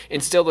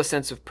 Instill a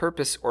sense of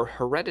purpose or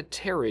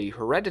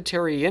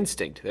hereditary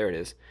instinct, there it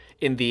is,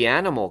 in the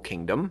animal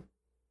kingdom.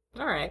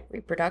 All right.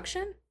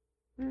 Reproduction?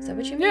 Is that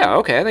what you mean? Yeah,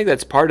 okay, I think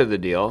that's part of the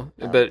deal.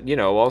 But,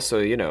 also,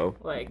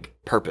 Like,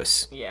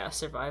 purpose. yeah,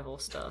 survival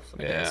stuff.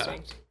 Like Yeah.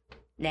 instinct.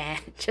 Nah,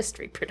 just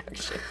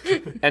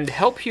reproduction. And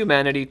help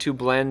humanity to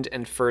blend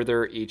and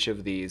further each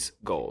of these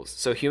goals.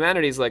 So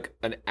humanity is like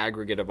an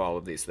aggregate of all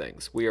of these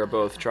things. We are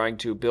both trying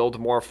to build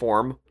more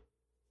form,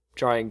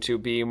 trying to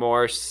be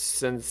more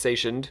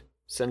sensational,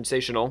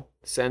 sensible.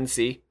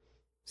 Sensei.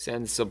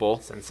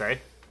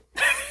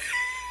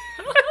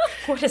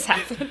 What has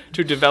happened?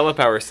 To develop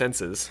our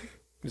senses,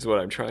 is what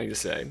I'm trying to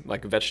say,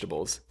 like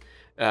vegetables.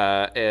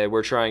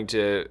 We're trying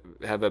to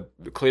have a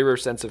clearer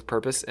sense of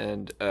purpose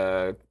and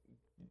a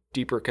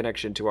deeper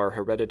connection to our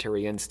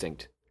hereditary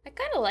instinct. I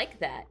kind of like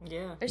that.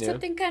 Yeah. There's Yeah.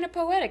 something kind of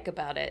poetic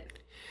about it.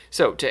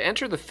 So, to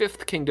enter the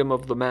 5th kingdom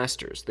of the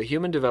Masters, the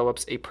human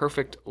develops a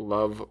perfect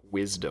love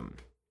wisdom.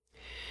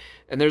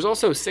 And there's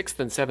also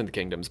 6th and 7th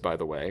kingdoms, by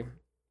the way.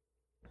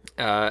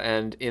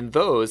 And in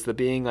those, the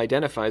being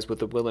identifies with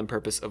the will and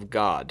purpose of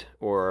God,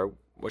 or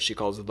what she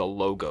calls the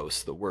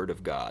Logos, the Word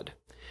of God.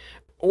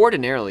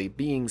 Ordinarily,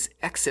 beings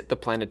exit the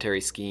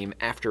planetary scheme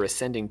after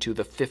ascending to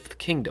the 5th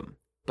kingdom,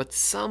 but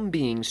some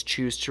beings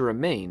choose to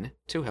remain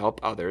to help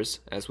others,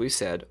 as we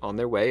said, on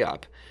their way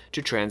up,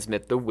 to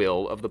transmit the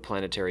will of the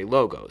planetary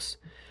Logos.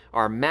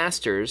 Our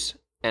masters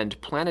and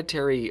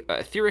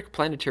etheric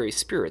planetary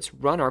spirits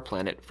run our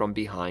planet from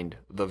behind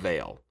the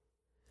veil.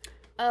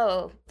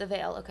 Oh, the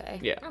veil, okay.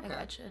 Yeah. I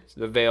gotcha.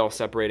 The veil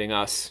separating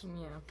us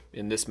Yeah.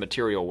 in this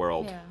material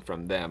world Yeah.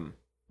 from them,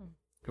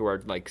 who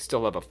are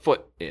still have a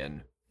foot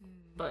in,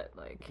 But,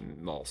 like,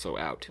 and also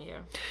out.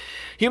 yeah.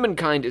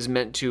 Humankind is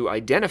meant to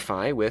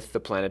identify with the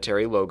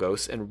planetary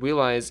Logos and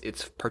realize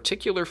its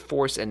particular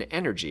force and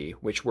energy,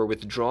 which were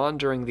withdrawn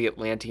during the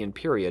Atlantean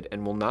period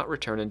and will not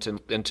return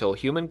until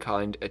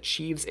humankind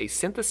achieves a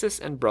synthesis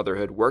and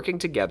brotherhood working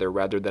together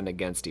rather than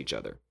against each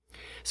other.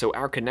 So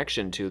our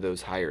connection to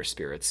those higher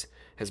spirits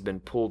has been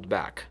pulled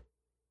back.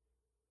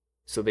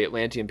 So the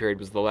Atlantean period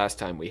was the last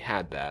time we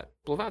had that.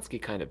 Blavatsky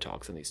kind of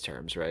talks in these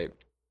terms, right?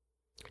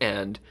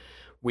 And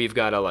we've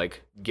got to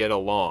get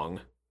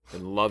along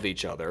and love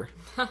each other,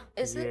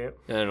 Is it?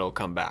 and it'll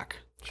come back.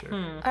 Sure.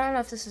 I don't know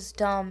if this is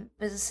dumb,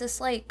 but is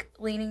this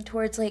leaning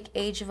towards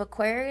Age of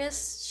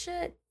Aquarius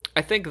shit?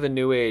 I think the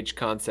New Age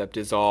concept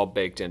is all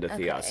baked into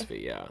Okay. theosophy,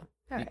 yeah.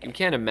 You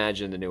can't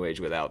imagine the New Age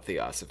without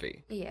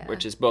Theosophy. Yeah.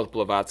 Which is both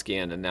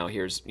Blavatskyan and now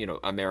here's,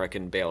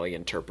 American Bailey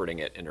interpreting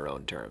it in her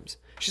own terms.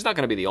 She's not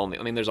going to be the only.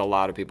 I mean, there's a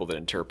lot of people that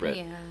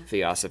interpret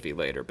Theosophy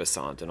later,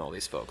 Besant and all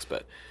these folks,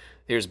 but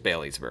here's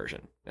Bailey's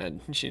version.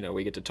 And,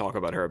 we get to talk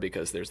about her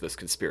because there's this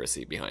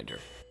conspiracy behind her.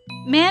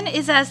 Man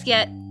is as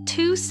yet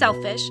too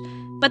selfish,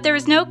 but there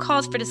is no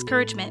cause for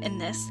discouragement in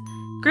this.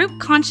 Group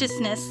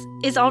consciousness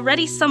is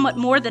already somewhat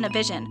more than a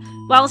vision,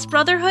 whilst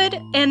brotherhood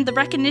and the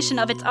recognition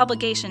of its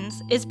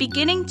obligations is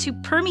beginning to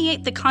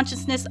permeate the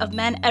consciousness of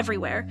men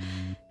everywhere.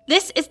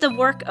 This is the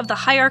work of the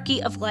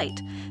hierarchy of light,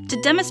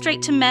 to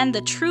demonstrate to men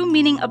the true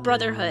meaning of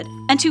brotherhood,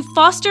 and to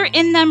foster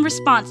in them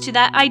response to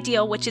that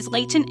ideal which is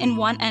latent in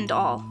one and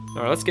all.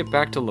 All right, let's get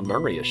back to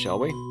Lemuria, shall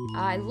we?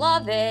 I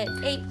love it.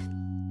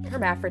 Ape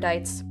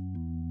hermaphrodites.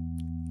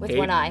 With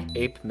one eye.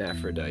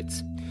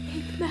 Ape-maphrodites.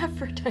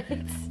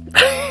 Hermaphrodites.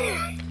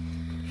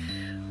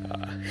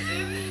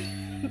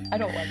 I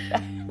don't like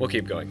that. We'll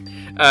keep going.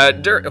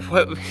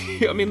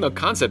 The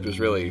concept was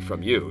really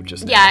from you.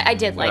 Yeah, I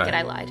did like it.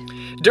 I lied.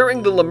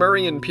 During the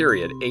Lemurian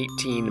period,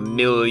 18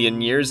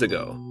 million years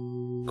ago,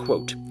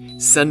 quote,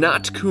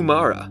 Sanat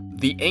Kumara,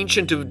 the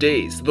Ancient of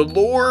Days, the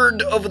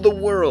Lord of the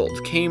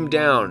world, came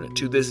down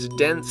to this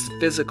dense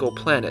physical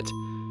planet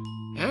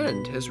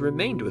and has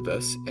remained with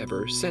us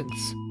ever since.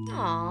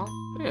 Aww.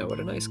 Yeah, what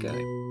a nice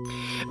guy.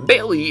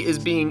 Bailey is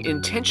being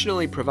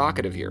intentionally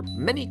provocative here.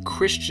 Many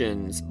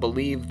Christians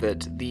believe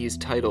that these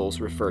titles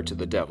refer to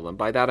the devil, and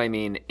by that I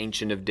mean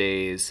Ancient of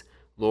Days,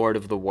 Lord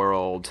of the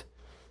World.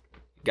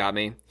 Got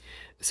me?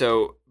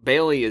 So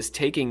Bailey is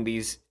taking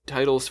these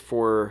titles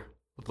for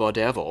the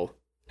devil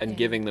and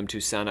giving them to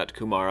Sanat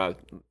Kumara,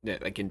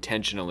 like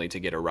intentionally to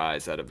get a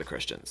rise out of the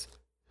Christians.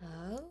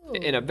 Oh.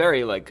 In a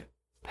very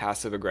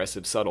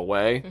passive-aggressive, subtle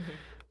way. Mm-hmm.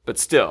 But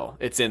still,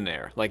 it's in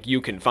there. You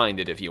can find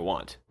it if you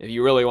want. If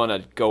you really want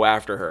to go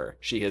after her,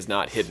 she is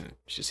not hidden.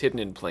 She's hidden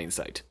in plain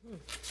sight.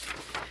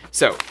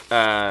 So,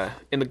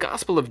 in the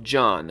Gospel of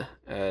John,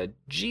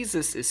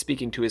 Jesus is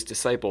speaking to his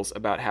disciples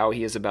about how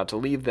he is about to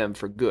leave them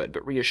for good,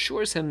 but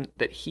reassures him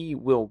that he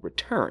will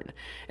return.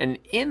 And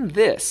in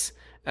this,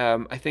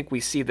 I think we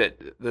see that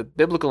the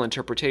biblical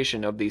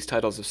interpretation of these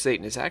titles of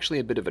Satan is actually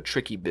a bit of a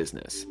tricky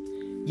business.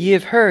 Ye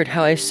have heard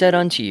how I said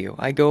unto you,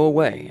 I go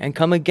away, and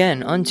come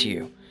again unto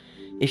you.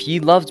 If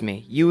ye loved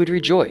me, ye would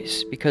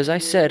rejoice, because I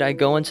said, I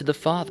go unto the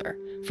Father,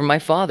 for my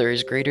Father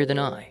is greater than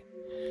I.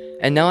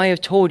 And now I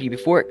have told you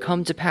before it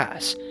come to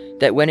pass,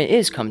 that when it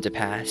is come to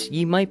pass,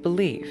 ye might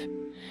believe.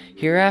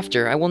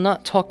 Hereafter I will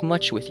not talk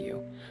much with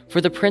you,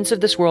 for the prince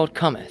of this world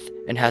cometh,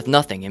 and hath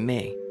nothing in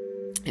me.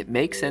 It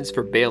makes sense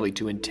for Bailey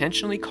to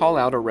intentionally call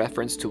out a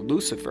reference to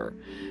Lucifer,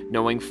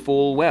 knowing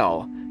full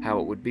well how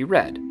it would be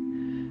read.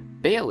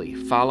 Bailey,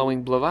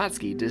 following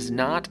Blavatsky, does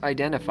not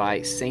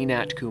identify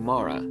Sanat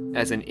Kumara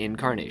as an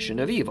incarnation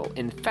of evil.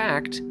 In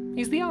fact,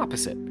 he's the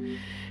opposite.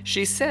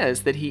 She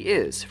says that he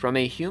is, from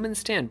a human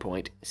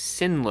standpoint,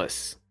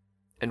 sinless,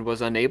 and was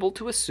unable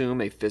to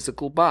assume a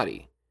physical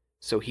body,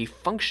 so he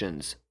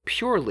functions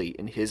purely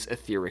in his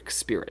etheric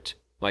spirit,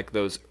 like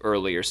those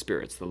earlier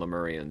spirits, the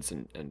Lemurians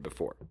and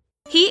before.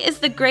 He is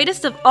the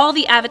greatest of all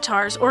the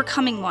avatars or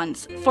coming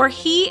ones, for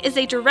he is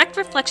a direct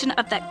reflection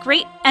of that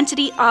great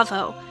entity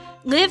Avo,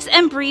 lives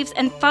and breathes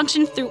and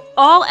functions through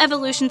all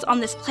evolutions on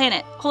this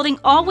planet, holding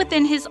all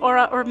within his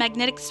aura or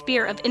magnetic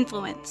sphere of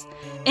influence.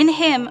 In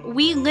him,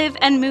 we live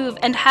and move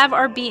and have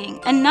our being,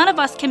 and none of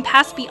us can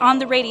pass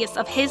beyond the radius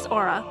of his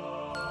aura.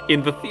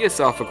 In the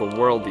theosophical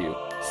worldview,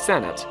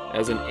 Sanat,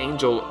 as an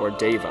angel or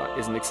deva,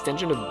 is an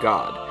extension of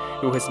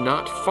God, who has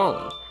not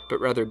fallen, but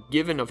rather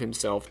given of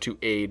himself to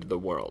aid the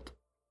world,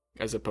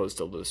 as opposed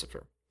to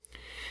Lucifer.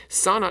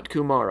 Sanat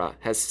Kumara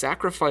has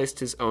sacrificed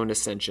his own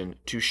ascension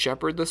to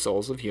shepherd the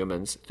souls of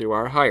humans through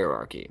our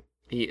hierarchy.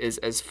 He is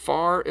as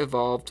far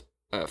evolved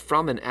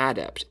from an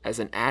adept as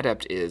an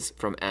adept is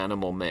from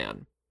animal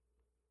man.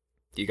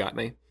 You got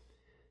me?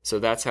 So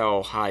that's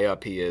how high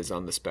up he is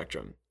on the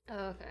spectrum.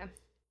 Oh,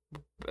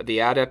 okay. The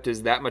adept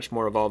is that much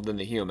more evolved than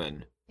the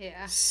human.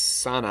 Yeah.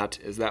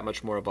 Sanat is that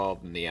much more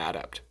evolved than the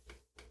adept.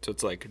 So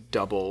it's like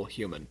double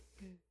human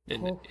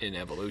in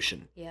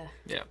evolution. Yeah.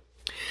 Yeah.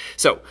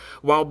 So,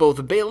 while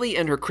both Bailey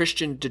and her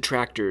Christian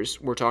detractors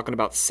were talking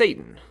about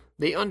Satan,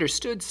 they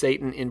understood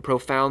Satan in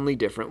profoundly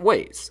different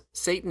ways.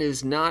 Satan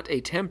is not a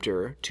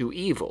tempter to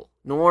evil,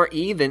 nor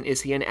even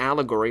is he an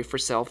allegory for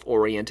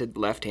self-oriented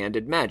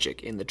left-handed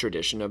magic in the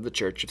tradition of the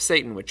Church of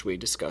Satan, which we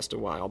discussed a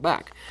while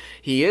back.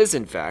 He is,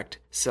 in fact,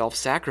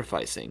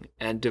 self-sacrificing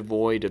and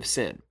devoid of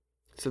sin.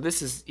 So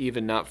this is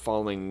even not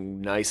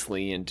falling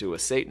nicely into a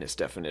Satanist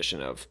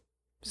definition of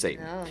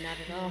Satan. No, not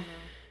at all.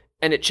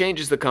 And it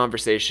changes the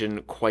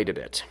conversation quite a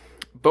bit.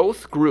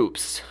 Both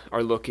groups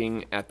are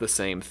looking at the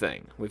same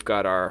thing. We've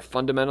got our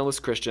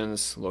fundamentalist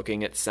Christians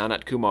looking at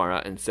Sanat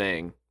Kumara and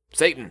saying,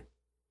 Satan.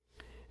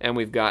 And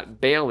we've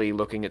got Bailey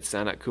looking at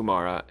Sanat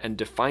Kumara and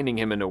defining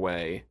him in a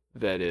way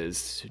that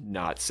is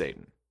not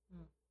Satan.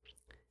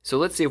 So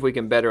let's see if we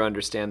can better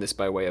understand this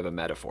by way of a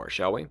metaphor,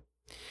 shall we?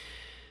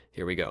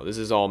 Here we go. This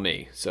is all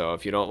me. So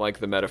if you don't like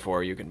the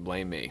metaphor, you can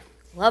blame me.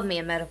 Love me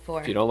a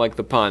metaphor. If you don't like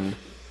the pun,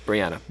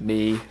 Brianna,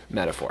 me,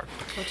 metaphor.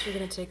 Thought you were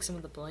gonna take some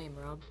of the blame,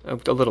 Rob.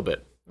 A little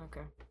bit.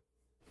 Okay.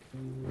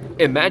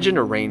 Imagine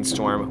a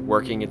rainstorm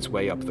working its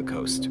way up the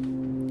coast.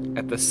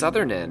 At the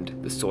southern end,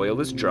 the soil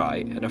is dry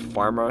and a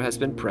farmer has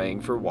been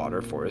praying for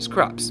water for his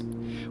crops.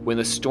 When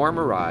the storm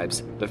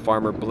arrives, the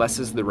farmer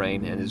blesses the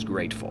rain and is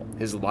grateful.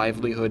 His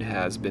livelihood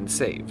has been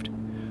saved.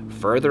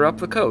 Further up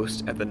the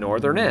coast, at the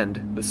northern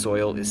end, the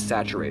soil is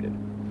saturated.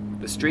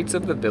 The streets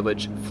of the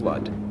village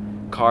flood.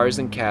 Cars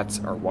and cats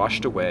are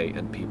washed away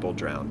and people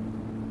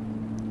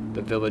drown.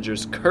 The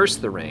villagers curse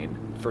the rain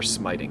for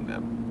smiting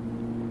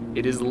them.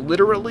 It is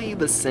literally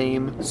the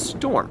same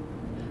storm,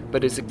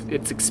 but it's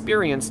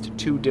experienced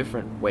two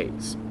different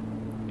ways.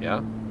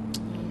 Yeah?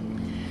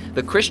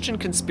 The Christian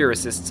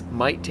conspiracists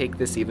might take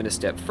this even a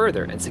step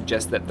further and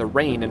suggest that the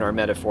rain in our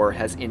metaphor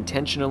has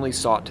intentionally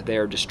sought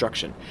their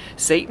destruction.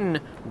 Satan,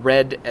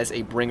 read as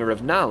a bringer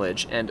of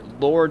knowledge and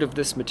lord of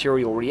this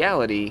material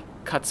reality,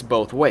 cuts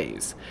both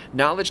ways.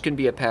 Knowledge can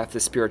be a path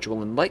to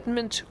spiritual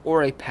enlightenment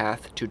or a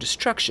path to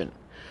destruction.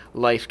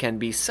 Life can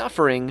be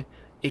suffering,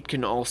 it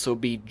can also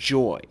be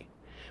joy.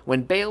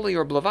 When Bailey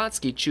or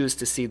Blavatsky choose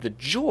to see the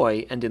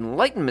joy and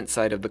enlightenment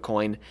side of the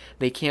coin,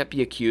 they can't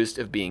be accused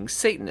of being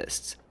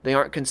Satanists. They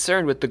aren't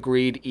concerned with the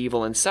greed,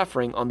 evil, and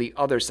suffering on the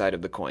other side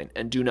of the coin,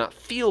 and do not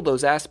feel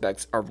those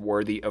aspects are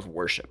worthy of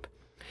worship.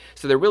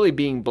 So they're really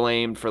being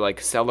blamed for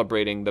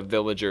celebrating the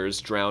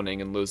villagers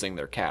drowning and losing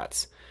their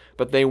cats.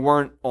 But they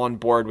weren't on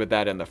board with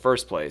that in the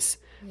first place.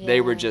 Yeah.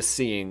 They were just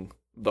seeing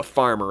the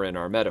farmer in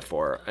our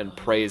metaphor and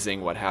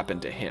praising what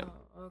happened to him.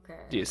 Okay.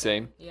 Do you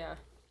see? Yeah.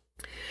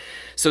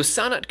 So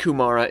Sanat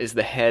Kumara is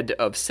the head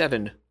of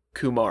 7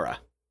 Kumara,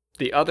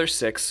 the other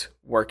 6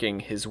 working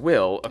his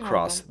will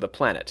across the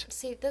planet.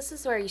 See, this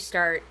is where you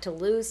start to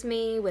lose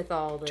me with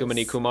all this. Too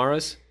many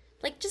Kumaras?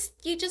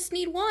 You just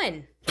need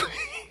one.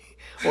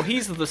 Well,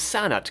 he's the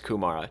Sanat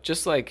Kumara,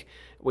 just like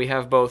we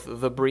have both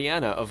the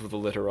Brianna of the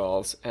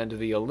literals and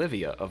the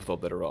Olivia of the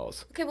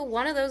literals. Okay, but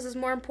one of those is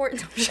more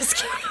important. I'm just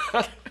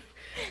kidding.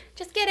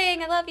 Just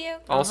kidding, I love you.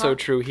 Also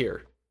true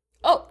here.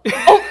 Oh,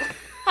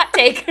 hot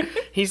take.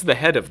 He's the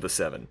head of the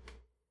 7.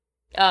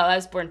 Oh, I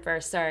was born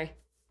first, sorry.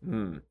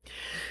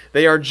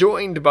 They are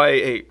joined by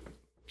a...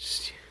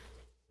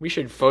 We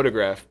should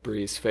photograph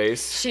Bree's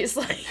face. She's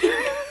like...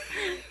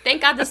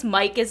 Thank God this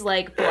mic is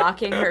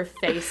blocking her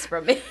face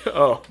from me.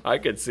 Oh, I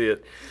could see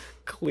it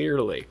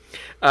clearly.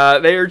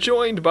 They are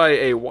joined by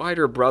a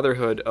wider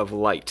brotherhood of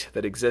light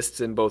that exists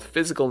in both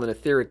physical and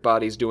etheric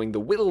bodies doing the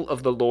will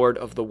of the Lord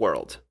of the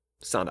world,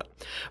 Sanat.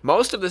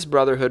 Most of this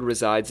brotherhood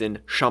resides in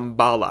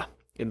Shambhala,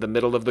 in the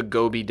middle of the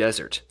Gobi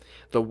Desert,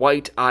 the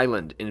white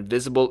island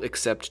invisible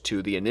except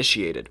to the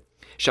initiated.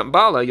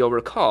 Shambhala, you'll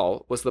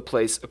recall, was the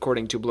place,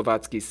 according to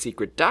Blavatsky's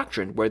secret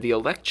doctrine, where the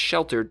elect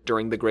sheltered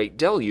during the great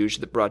deluge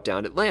that brought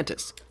down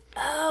Atlantis.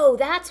 Oh,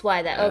 that's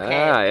why that... Okay,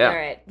 yeah. All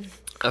right.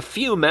 A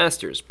few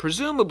masters,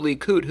 presumably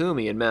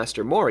Kuthumi and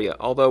Master Morya,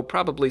 although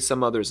probably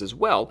some others as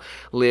well,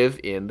 live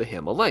in the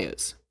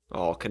Himalayas,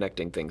 all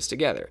connecting things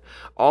together.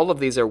 All of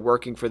these are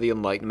working for the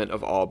enlightenment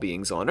of all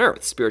beings on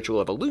Earth.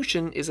 Spiritual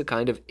evolution is a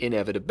kind of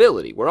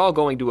inevitability. We're all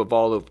going to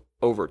evolve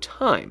over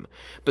time,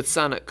 but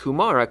Sanat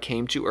Kumara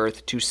came to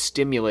Earth to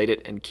stimulate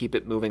it and keep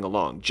it moving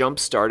along,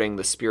 jump-starting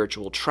the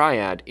spiritual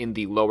triad in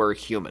the lower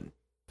human.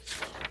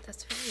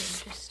 That's really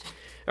interesting.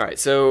 All right,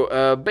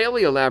 so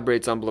Bailey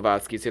elaborates on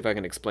Blavatsky, see if I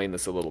can explain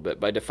this a little bit,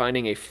 by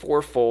defining a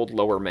fourfold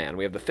lower man.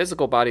 We have the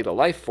physical body, the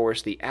life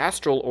force, the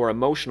astral or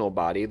emotional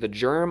body, the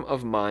germ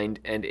of mind,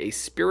 and a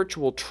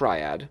spiritual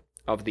triad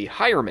of the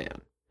higher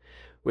man,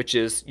 which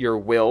is your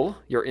will,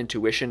 your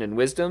intuition and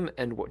wisdom,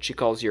 and what she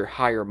calls your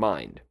higher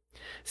mind.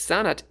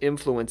 Sanat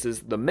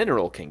influences the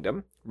mineral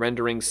kingdom,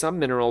 rendering some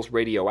minerals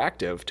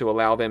radioactive to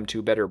allow them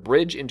to better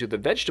bridge into the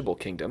vegetable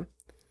kingdom.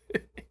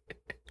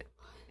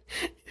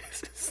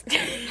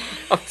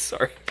 I'm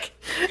sorry.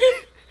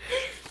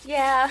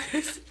 Yeah.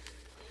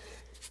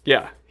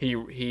 Yeah,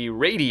 he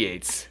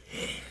radiates.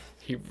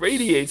 He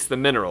radiates the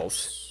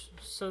minerals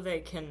So they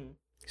can...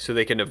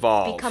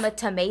 evolve. Become a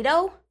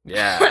tomato?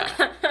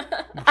 Yeah.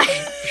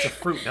 It's a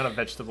fruit, not a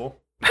vegetable.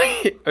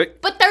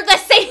 But they're the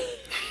same.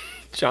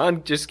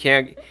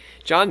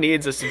 John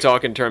needs us to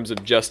talk in terms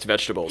of just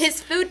vegetables.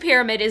 His food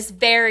pyramid is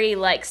very,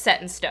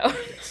 set in stone.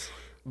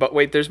 But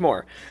wait, there's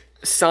more.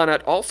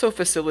 Sanat also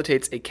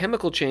facilitates a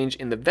chemical change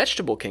in the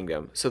vegetable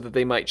kingdom so that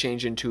they might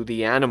change into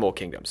the animal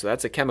kingdom. So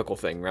that's a chemical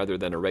thing rather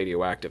than a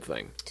radioactive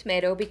thing.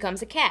 Tomato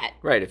becomes a cat.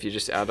 Right, if you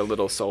just add a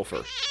little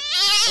sulfur.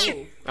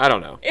 Ooh. I don't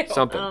know.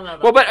 Something. I don't know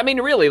about Well, but I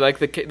mean, really,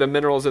 the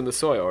minerals in the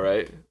soil,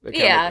 right?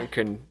 Yeah.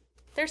 Can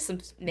There's some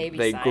maybe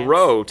They science.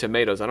 grow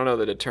tomatoes. I don't know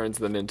that it turns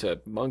them into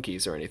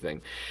monkeys or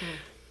anything.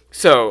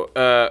 So,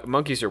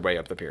 monkeys are way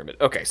up the pyramid.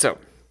 Okay, so...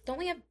 Don't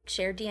we have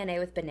shared DNA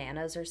with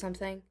bananas or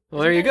something?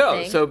 Well, there you Isn't that a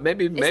go. thing? So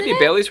maybe it?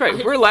 Bailey's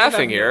right. We're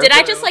laughing here. Did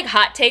I just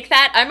hot take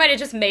that? I might have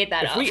just made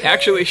that If up. we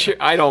actually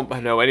I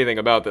don't know anything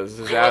about this.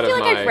 This is out I feel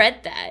of like my... I've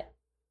read that.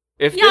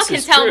 If Y'all this can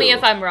is tell true, me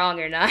if I'm wrong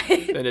or not.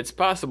 then it's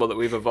possible that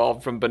we've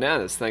evolved from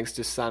bananas thanks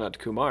to Sanat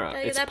Kumara.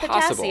 Tell you It's that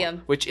possible.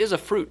 potassium. Which is a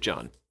fruit,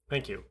 John.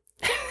 Thank you.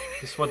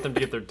 Just want them to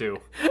get their due.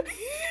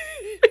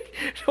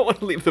 Don't want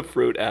to leave the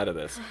fruit out of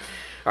this.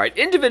 All right,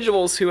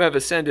 individuals who have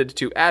ascended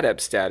to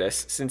adept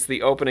status since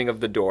the opening of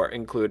the door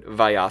include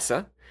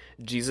Vyasa,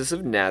 Jesus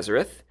of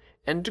Nazareth,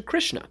 and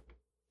Krishna.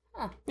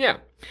 Yeah.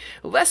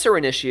 Lesser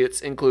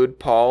initiates include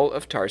Paul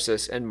of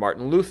Tarsus and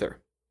Martin Luther.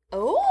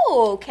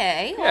 Oh,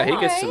 okay. Yeah, he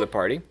gets to alright. the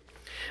party.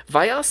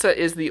 Vyasa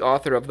is the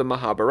author of the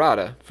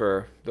Mahabharata,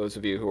 for those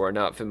of you who are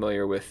not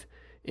familiar with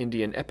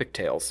Indian epic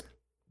tales.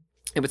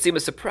 It would seem a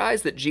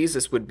surprise that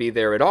Jesus would be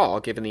there at all,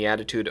 given the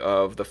attitude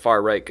of the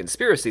far-right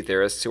conspiracy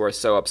theorists who are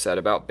so upset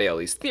about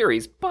Bailey's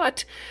theories,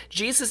 but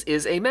Jesus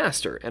is a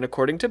master, and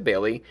according to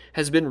Bailey,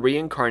 has been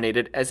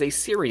reincarnated as a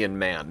Syrian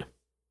man.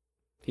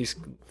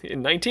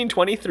 In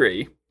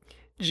 1923,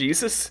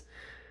 Jesus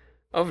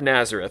of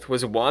Nazareth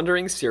was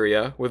wandering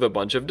Syria with a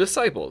bunch of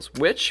disciples,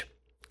 which,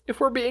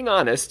 if we're being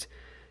honest,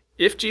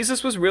 if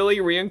Jesus was really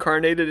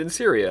reincarnated in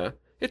Syria,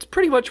 it's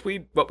pretty much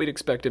what we'd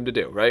expect him to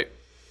do, right?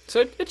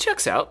 So it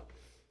checks out.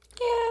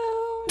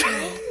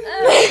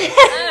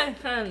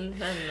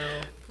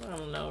 I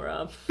don't know,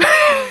 Rob.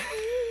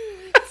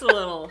 It's a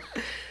little...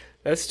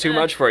 That's too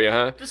much for you,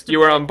 huh? Just a You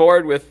were bit. on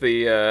board with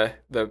the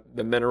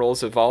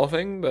minerals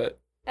evolving, but...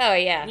 Oh,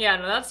 yeah. Yeah,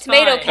 no, that's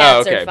Tomato fine.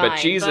 cats okay, are fine. but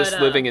Jesus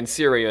But, living in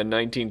Syria in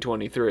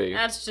 1923.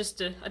 That's just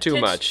a Too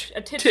titch, much.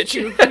 A titch Titch-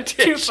 too, a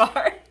too titch.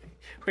 far.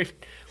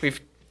 We've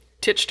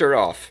titched her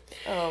off.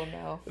 Oh,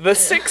 no. The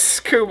six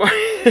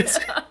Kumars...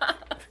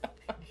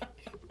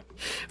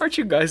 Aren't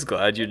you guys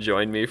glad you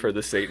joined me for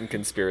the Satan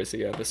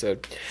conspiracy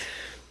episode?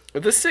 You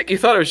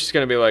thought it was just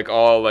going to be like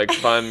all like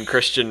fun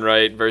Christian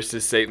right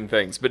versus Satan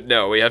things, but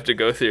no, we have to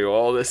go through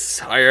all this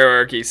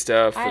hierarchy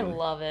stuff. I and-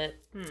 love it.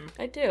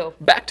 I do.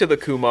 Back to the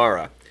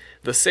Kumara.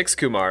 The six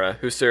Kumara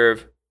who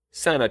serve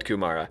Sanat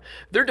Kumara.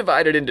 They're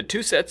divided into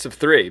two sets of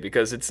three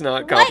because it's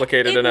not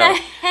complicated what in enough.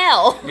 the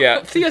hell?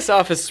 Yeah,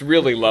 Theosophists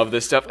really love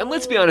this stuff, and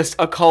let's be honest,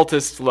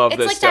 occultists love It's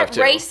this like stuff that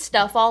too. race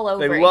stuff all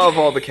over. They love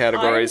all the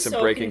categories I'm and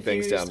so breaking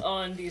things confused down.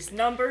 on these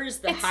numbers,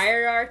 the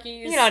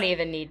hierarchies. You don't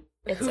even need...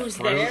 It's Who's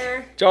a-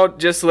 there? Don't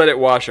just let it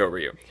wash over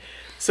you.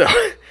 So,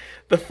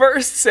 the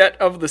first set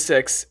of the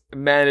six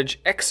manage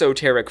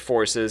exoteric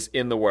forces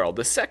in the world.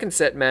 The second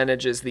set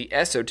manages the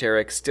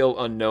esoteric, still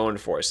unknown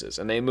forces,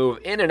 and they move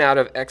in and out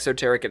of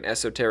exoteric and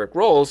esoteric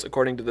roles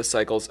according to the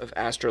cycles of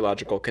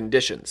astrological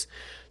conditions.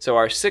 So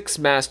our six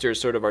masters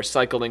sort of are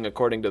cycling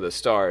according to the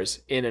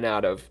stars, in and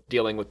out of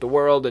dealing with the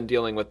world and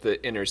dealing with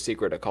the inner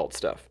secret occult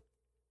stuff.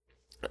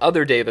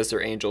 Other devas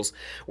or angels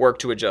work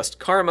to adjust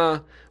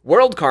karma,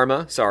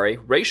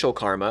 racial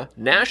karma,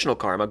 national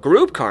karma,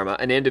 group karma,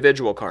 and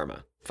individual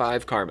karma.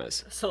 5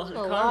 karmas. That's a lot of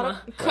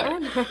A karma.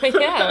 lot of karma.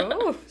 Yeah.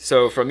 Ooh.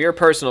 So from your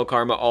personal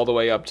karma all the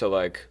way up to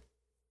like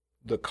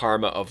the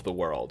karma of the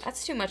world.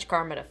 That's too much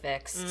karma to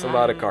fix. It's a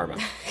lot of karma.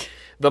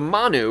 The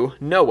Manu,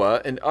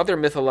 Noah, and other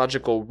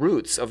mythological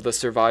roots of the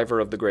survivor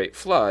of the Great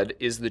Flood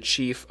is the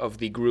chief of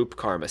the group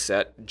karma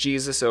set.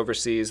 Jesus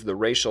oversees the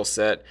racial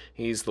set.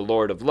 He's the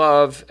Lord of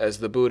Love, as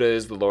the Buddha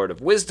is the Lord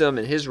of Wisdom,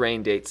 and his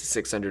reign dates to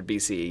 600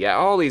 BCE. Yeah,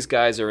 all these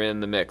guys are in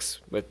the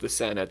mix with the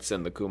Sanats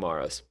and the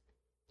Kumaras.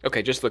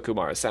 Okay, just the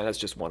Kumaras. Sanat's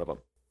just one of them.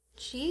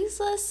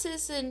 Jesus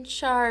is in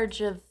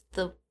charge of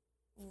the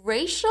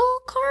racial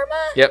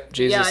karma? Yep,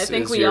 Jesus Yeah, I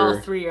think is we your...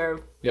 all three are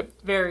Yep.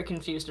 very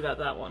confused about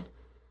that one.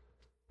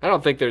 I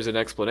don't think there's an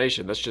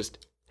explanation. That's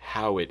just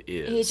how it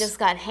is. He just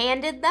got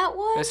handed that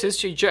one? That's his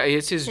job.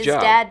 It's his His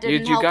job. dad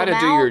didn't you help got to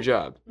him do your out?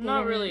 job.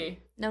 Not really.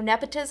 No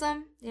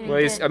nepotism? You didn't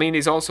Well, get-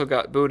 he's also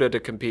got Buddha to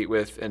compete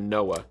with and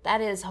Noah.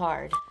 That is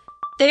hard.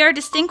 They are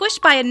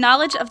distinguished by a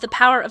knowledge of the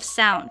power of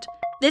sound.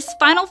 This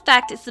final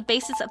fact is the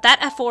basis of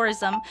that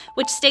aphorism,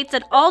 which states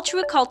that all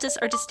true occultists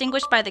are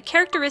distinguished by the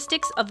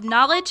characteristics of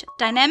knowledge,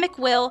 dynamic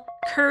will,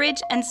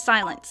 courage, and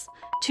silence.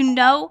 To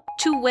know,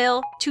 to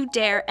will, to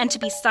dare, and to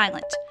be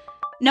silent.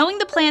 Knowing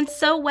the plan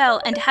so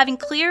well and having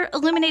clear,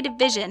 illuminated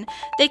vision,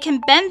 they can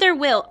bend their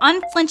will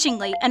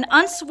unflinchingly and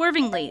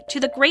unswervingly to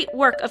the great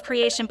work of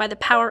creation by the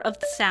power of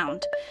the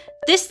sound.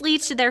 This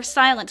leads to their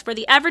silence where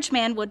the average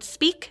man would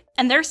speak,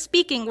 and their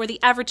speaking where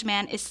the average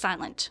man is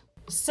silent.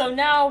 So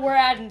now we're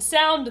adding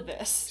sound to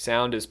this.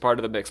 Sound is part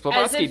of the mix. As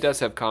Blavatsky if does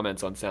have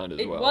comments on sound as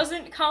It well.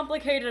 wasn't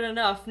complicated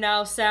enough.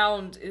 Now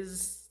sound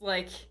is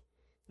like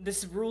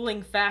this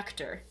ruling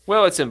factor.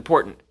 Well, it's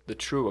important. The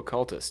true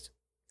occultist.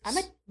 I'm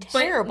a But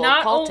terrible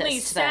not cultist. only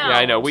then. sound. Yeah,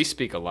 I know. We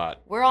speak a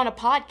lot. We're on a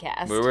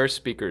podcast. We're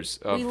speakers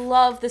of... We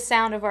love the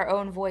sound of our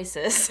own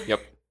voices. Yep.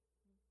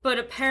 But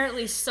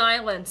apparently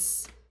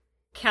silence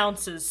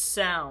counts as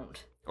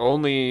sound.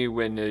 Only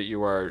when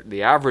you are...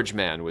 The average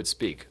man would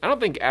speak. I don't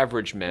think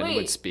average men would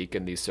Wait. speak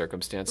in these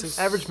circumstances.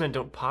 Average men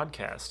don't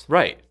podcast.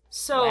 Right.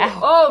 So,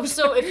 Wow.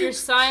 so if you're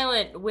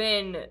silent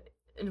when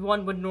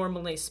one would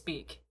normally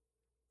speak.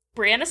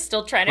 Brianna's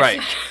still trying to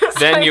Right.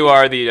 Then you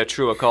are the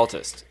true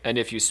occultist. And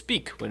if you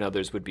speak when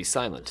others would be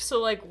silent. So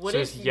like, what So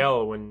if just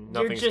yell when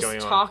you're nothing's just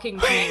going on. talking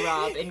to me,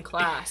 Rob, in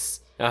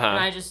class, Uh-huh. and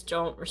I just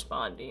don't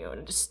respond to you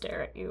and I just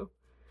stare at you?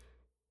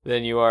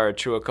 Then you are a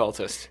true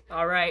occultist.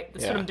 All right,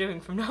 that's what Yeah. I'm doing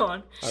from now on.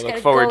 I Just look gotta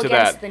go forward to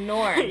that. against the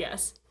norm.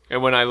 Yes.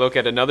 And when I look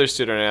at another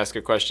student and ask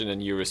a question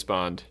and you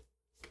respond,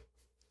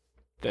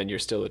 then you're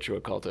still a true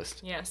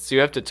occultist. Yes. So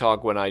you have to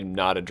talk when I'm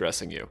not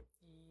addressing you.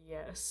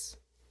 Yes.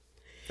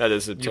 That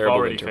is a terrible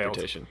already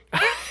interpretation.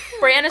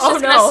 Brianna's Oh,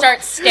 just no. gonna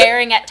start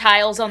staring at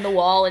tiles on the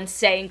wall and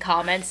saying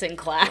comments in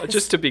class.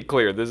 Just to be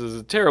clear, this is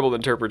a terrible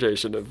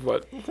interpretation of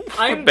what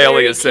I'm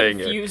Bailey very is saying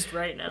here. confused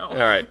right now. All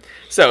right.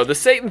 So the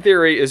Satan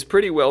theory is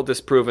pretty well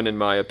disproven in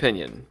my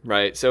opinion,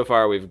 right? So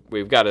far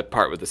we've got to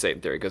part with the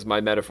Satan theory because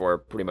my metaphor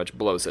pretty much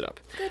blows it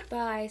up.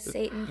 Goodbye,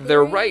 Satan.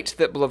 They're theory. right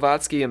that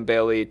Blavatsky and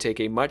Bailey take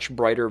a much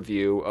brighter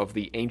view of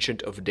the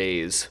Ancient of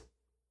Days,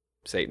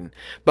 Satan.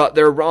 But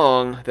they're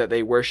wrong that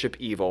they worship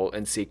evil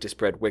and seek to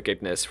spread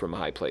wickedness from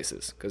high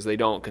places, because they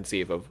don't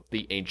conceive of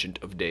the Ancient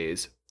of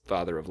Days,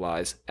 father of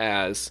lies,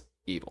 as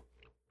evil.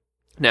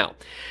 Now,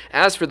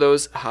 as for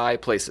those high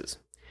places,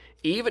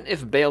 even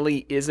if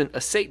Bailey isn't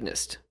a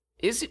Satanist,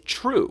 is it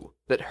true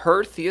that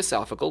her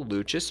Theosophical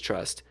Lucis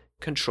Trust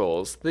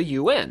controls the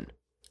UN?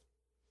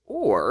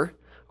 Or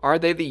are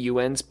they the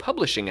UN's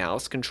publishing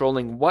house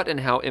controlling what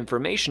and how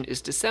information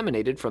is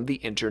disseminated from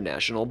the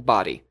international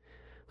body?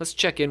 Let's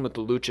check in with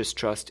the Lucis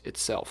Trust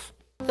itself.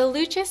 The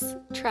Lucis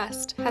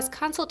Trust has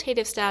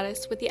consultative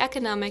status with the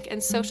Economic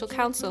and Social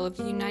Council of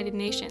the United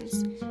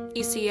Nations,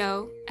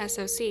 ECO,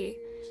 SOC,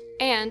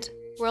 and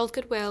World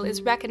Goodwill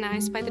is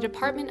recognized by the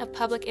Department of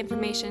Public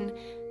Information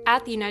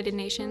at the United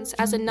Nations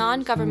as a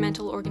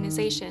non-governmental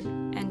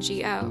organization,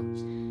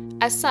 NGO.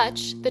 As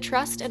such, the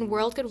Trust and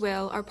World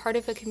Goodwill are part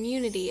of a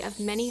community of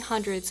many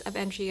hundreds of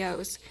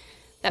NGOs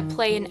that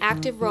play an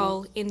active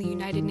role in the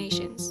United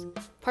Nations,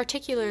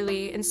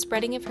 particularly in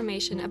spreading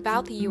information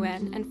about the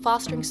UN and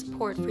fostering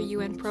support for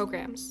UN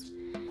programs.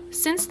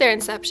 Since their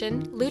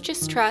inception,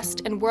 Lucis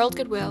Trust and World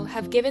Goodwill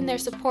have given their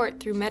support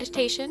through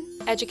meditation,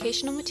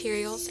 educational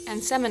materials,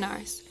 and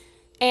seminars,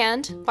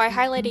 and by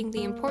highlighting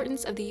the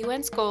importance of the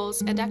UN's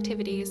goals and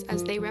activities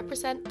as they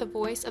represent the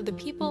voice of the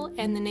people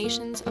and the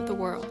nations of the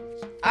world.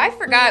 I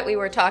forgot we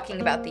were talking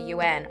about the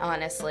UN,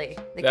 honestly.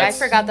 I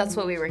forgot that's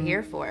what we were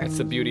here for. That's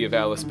the beauty of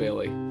Alice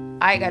Bailey.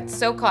 I got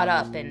so caught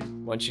up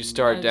in... Once you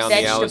start down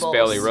the Alice Vegetables.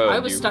 Bailey road, I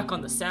was stuck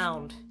on the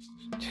sound.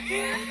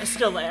 I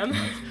still am.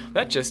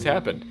 That just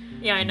happened.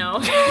 Yeah, I know.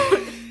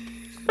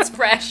 It's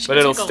fresh. But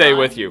it'll took a stay lot.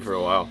 with you for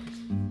a while.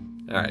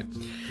 All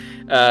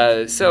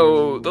right.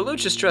 So the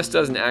Lucis Trust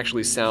doesn't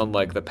actually sound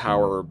like the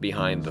power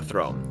behind the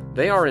throne.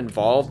 They are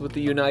involved with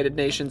the United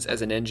Nations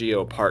as an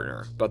NGO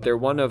partner, but they're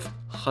one of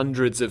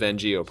hundreds of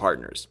NGO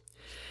partners.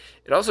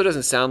 It also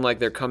doesn't sound like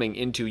they're coming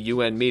into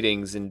UN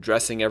meetings and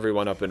dressing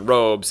everyone up in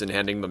robes and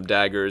handing them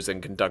daggers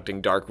and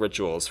conducting dark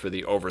rituals for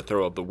the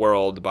overthrow of the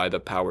world by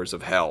the powers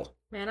of hell.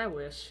 Man, I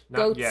wish. Not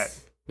Goats. yet.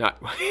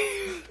 Not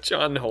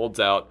John holds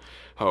out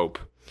hope.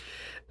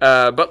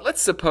 But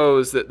let's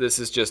suppose that this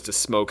is just a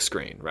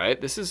smokescreen, right?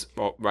 This is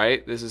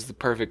the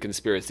perfect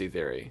conspiracy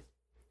theory.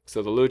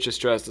 So the Lucis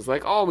Trust is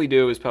like, all we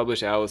do is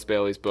publish Alice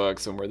Bailey's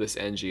books, and we're this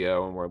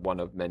NGO, and we're one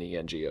of many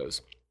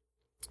NGOs.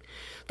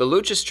 The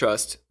Lucis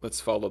Trust, let's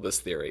follow this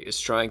theory, is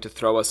trying to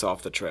throw us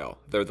off the trail.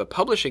 They're the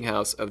publishing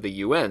house of the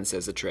UN,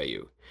 says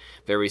Atreyu.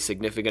 Very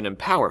significant and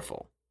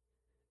powerful.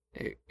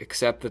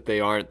 Except that they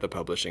aren't the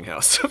publishing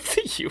house of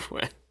the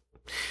UN.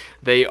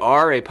 They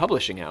are a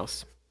publishing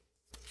house.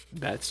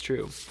 That's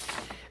true.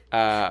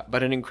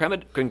 But an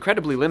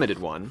incredibly limited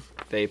one.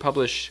 They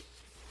publish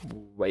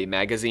a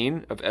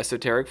magazine of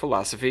esoteric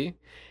philosophy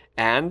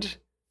and,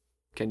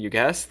 can you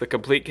guess, the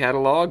complete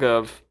catalog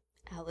of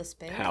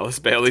Alice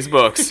Bailey's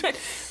books.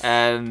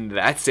 And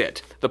that's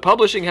it. The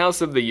publishing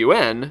house of the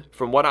UN,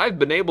 from what I've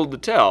been able to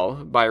tell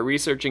by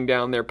researching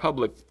down their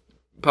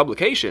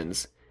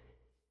publications,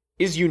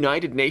 is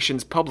United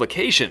Nations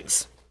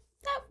Publications.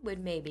 That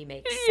would maybe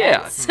make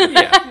Yeah, sense.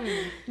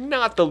 yeah.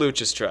 Not the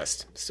Lucis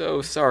Trust.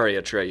 So sorry,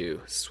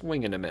 Atreyu.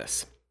 Swing and a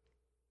miss.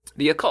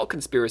 The occult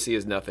conspiracy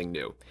is nothing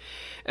new,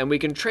 and we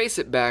can trace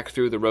it back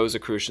through the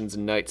Rosicrucians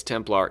and Knights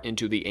Templar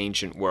into the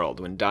ancient world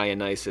when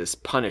Dionysus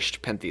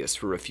punished Pentheus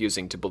for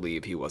refusing to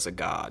believe he was a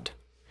god.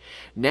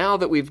 Now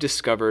that we've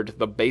discovered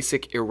the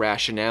basic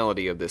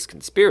irrationality of this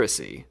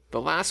conspiracy,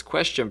 the last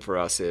question for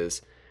us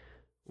is,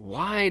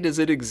 why does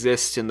it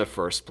exist in the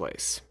first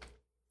place?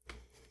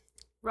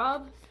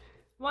 Rob,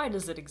 why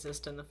does it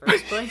exist in the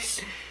first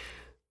place?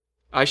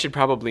 I should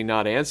probably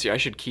not answer. I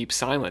should keep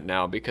silent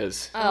now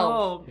because...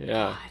 Oh.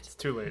 Yeah. It's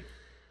too late.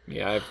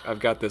 Yeah,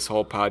 I've got this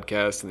whole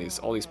podcast and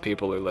all these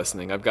people are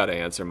listening. I've got to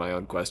answer my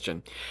own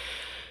question.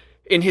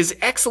 In his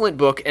excellent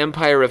book,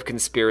 Empire of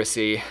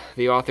Conspiracy,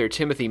 the author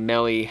Timothy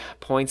Melly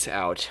points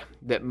out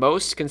that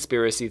most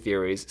conspiracy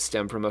theories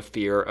stem from a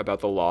fear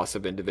about the loss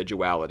of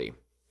individuality.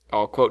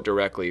 I'll quote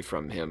directly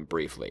from him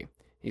briefly.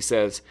 He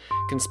says,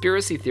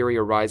 conspiracy theory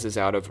arises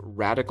out of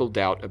radical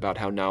doubt about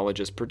how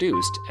knowledge is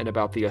produced and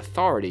about the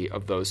authority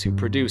of those who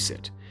produce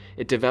it.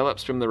 It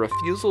develops from the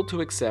refusal to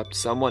accept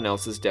someone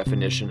else's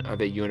definition of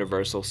a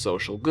universal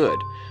social good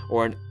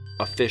or an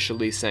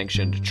officially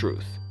sanctioned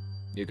truth.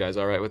 You guys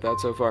all right with that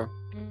so far?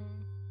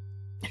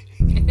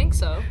 I think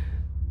so.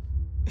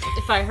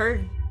 If I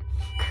heard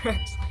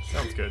correctly.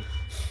 Sounds good.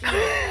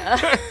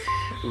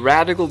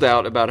 Radical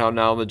doubt about how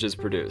knowledge is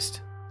produced.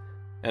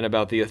 and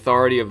about the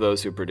authority of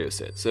those who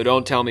produce it. So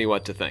don't tell me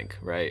what to think,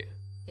 right?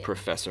 Yeah.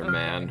 Professor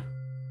Man,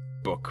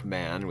 book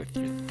man with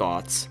your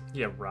thoughts.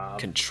 Yeah, Rob.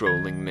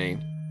 Controlling me.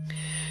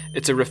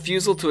 It's a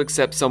refusal to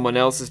accept someone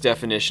else's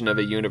definition of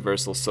a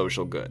universal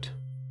social good.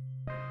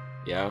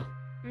 Yeah?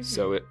 Mm-hmm.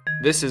 So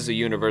this is a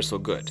universal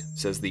good,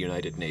 says the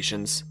United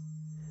Nations.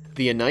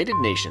 The United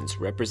Nations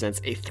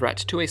represents a threat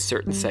to a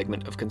certain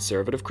segment of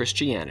conservative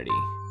Christianity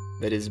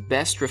that is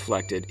best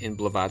reflected in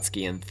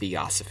Blavatskyan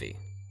theosophy.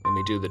 Let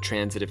me do the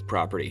transitive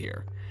property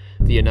here.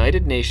 The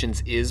United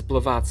Nations is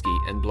Blavatsky,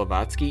 and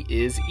Blavatsky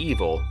is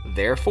evil,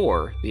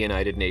 therefore the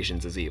United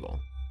Nations is evil.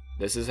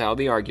 This is how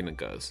the argument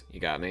goes. You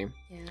got me?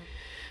 Yeah.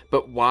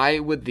 But why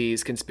would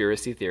these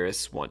conspiracy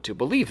theorists want to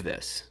believe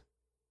this?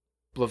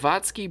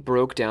 Blavatsky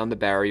broke down the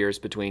barriers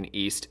between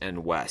East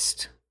and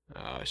West.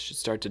 It should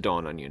start to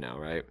dawn on you now,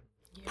 right?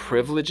 Yeah.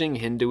 Privileging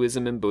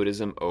Hinduism and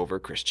Buddhism over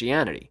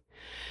Christianity.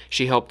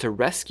 She helped to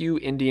rescue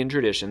Indian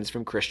traditions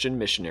from Christian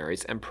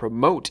missionaries and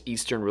promote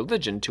Eastern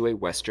religion to a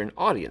Western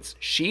audience.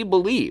 She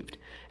believed,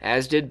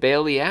 as did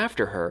Bailey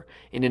after her,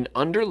 in an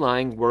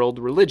underlying world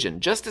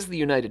religion, just as the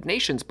United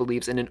Nations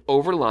believes in an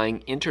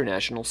overlying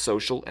international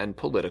social and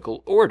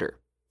political order.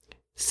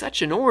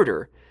 Such an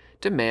order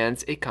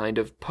demands a kind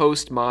of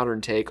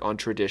postmodern take on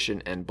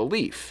tradition and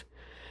belief.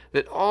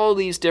 That all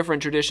these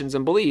different traditions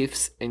and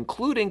beliefs,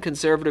 including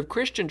conservative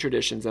Christian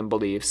traditions and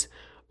beliefs,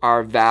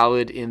 are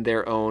valid in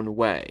their own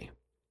way.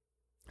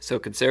 So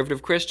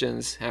conservative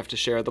Christians have to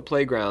share the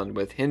playground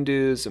with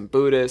Hindus and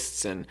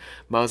Buddhists and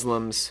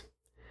Muslims.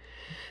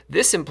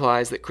 This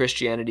implies that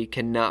Christianity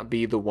cannot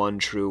be the one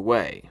true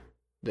way,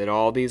 that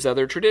all these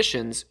other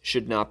traditions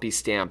should not be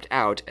stamped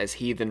out as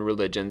heathen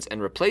religions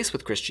and replaced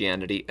with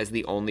Christianity as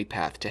the only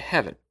path to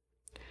heaven.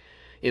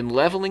 In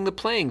leveling the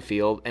playing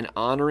field and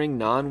honoring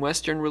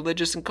non-Western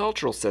religious and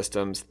cultural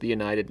systems, the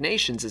United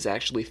Nations is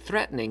actually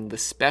threatening the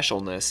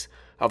specialness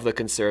of the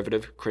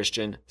conservative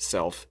Christian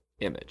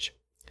self-image.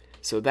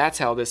 So that's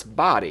how this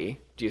body,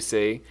 do you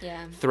see,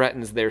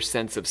 threatens their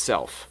sense of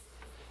self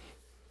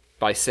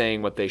by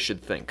saying what they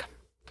should think.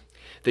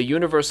 The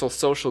universal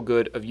social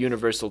good of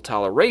universal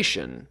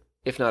toleration,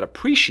 if not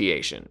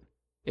appreciation,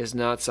 is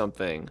not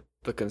something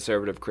the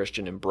conservative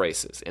Christian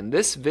embraces. In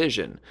this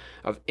vision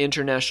of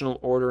international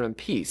order and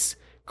peace,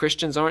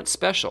 Christians aren't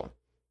special.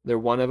 They're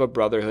one of a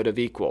brotherhood of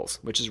equals,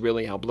 which is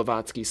really how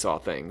Blavatsky saw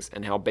things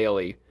and how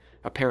Bailey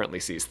apparently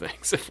sees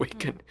things, if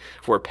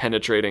we're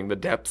penetrating the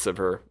depths of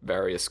her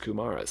various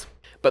Kumaras.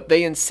 But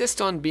they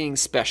insist on being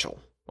special,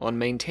 on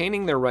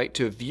maintaining their right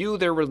to view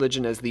their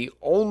religion as the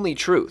only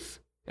truth,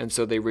 and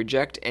so they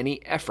reject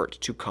any effort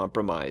to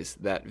compromise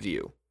that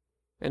view.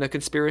 And a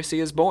conspiracy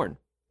is born.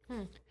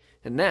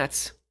 And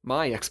that's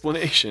my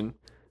explanation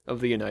of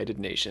the United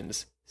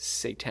Nations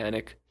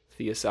Satanic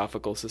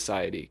Theosophical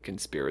Society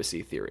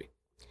conspiracy theory.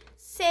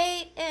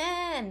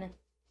 Satan!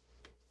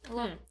 I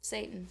love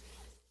Satan.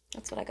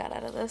 That's what I got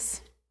out of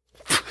this.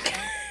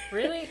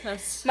 Really?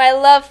 My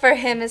love for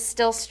him is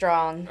still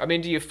strong. I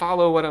mean, do you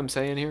follow what I'm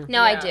saying here?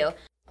 No, I do.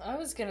 I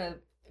was gonna,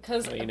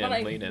 because Lean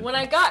in. when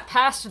I got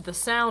past the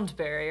sound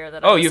barrier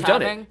that I was you've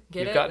having, done it. Get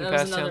You've it? gotten That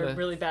was past another sound.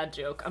 really bad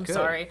joke. I'm Good.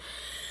 sorry.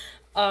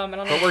 I don't know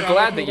But what's we're wrong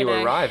glad with me that you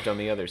today. arrived on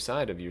the other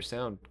side of your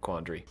sound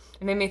quandary.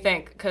 It made me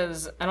think,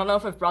 because I don't know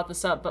if I've brought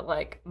this up, but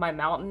like my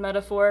mountain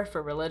metaphor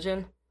for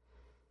religion.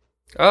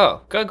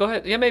 Oh, go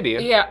ahead. Yeah, maybe.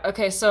 Yeah,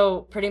 okay,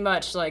 so pretty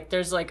much, like,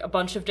 there's, like, a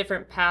bunch of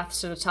different paths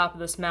to the top of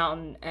this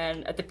mountain,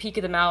 and at the peak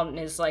of the mountain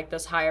is, like,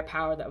 this higher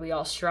power that we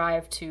all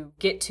strive to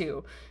get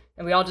to,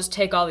 and we all just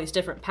take all these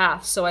different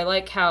paths. So I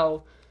like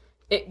how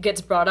it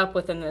gets brought up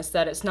within this,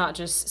 that it's not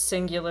just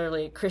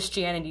singularly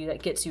Christianity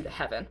that gets you to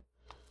heaven.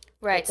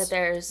 Right, that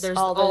there's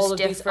all those of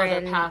different these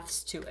other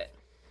paths to it.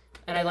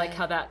 And I like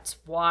how that's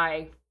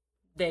why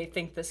they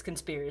think this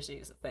conspiracy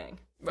is a thing.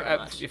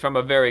 From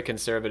a very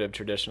conservative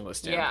traditionalist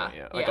standpoint,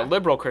 yeah. Like a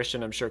liberal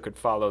Christian, I'm sure, could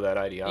follow that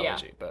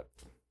ideology, but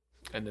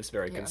in this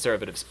very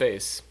conservative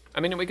space,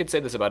 I mean, we could say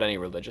this about any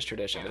religious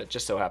tradition, but it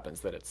just so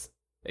happens that it's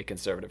a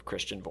conservative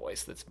Christian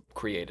voice that's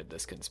created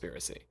this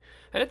conspiracy.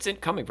 And it's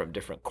coming from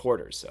different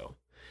quarters, so,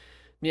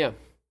 yeah.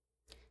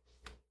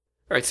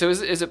 All right, so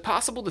is it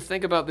possible to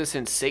think about this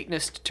in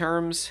Satanist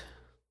terms?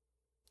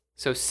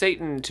 So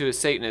Satan to a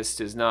Satanist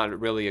is not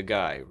really a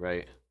guy,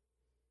 right?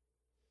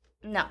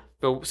 No.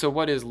 But so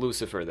what is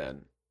Lucifer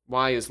then?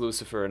 Why is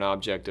Lucifer an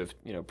object of,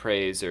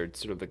 praise or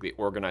sort of like the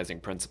organizing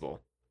principle?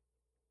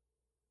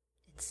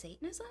 It's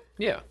Satanism?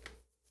 Yeah.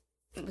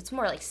 It's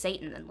more like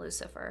Satan than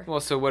Lucifer. Well,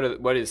 so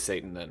what is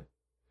Satan then?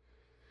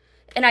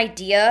 An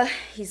idea.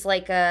 He's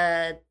like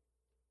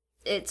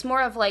it's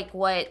more of like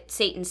what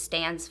Satan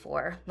stands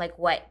for, like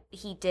what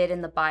he did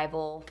in the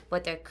Bible,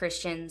 what the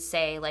Christians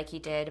say like he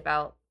did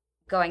about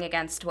going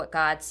against what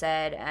God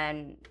said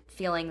and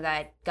feeling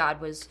that God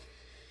was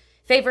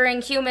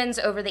favoring humans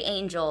over the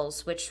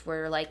angels, which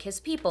were like his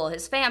people,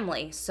 his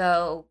family.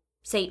 So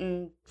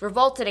Satan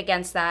revolted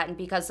against that, and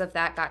because of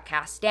that got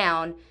cast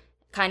down,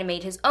 kind of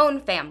made his own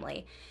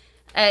family.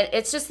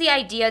 It's just the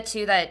idea,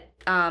 too, that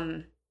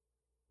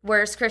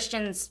whereas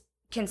Christians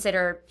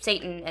consider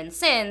Satan and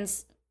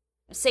sins,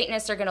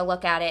 Satanists are going to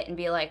look at it and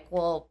be like,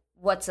 well,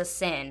 what's a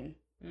sin?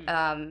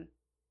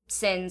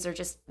 Sins are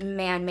just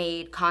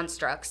man-made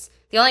constructs.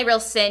 The only real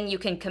sin you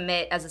can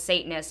commit as a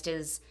Satanist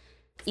is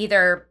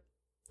either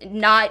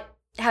not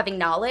having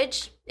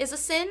knowledge is a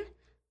sin,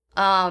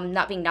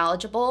 not being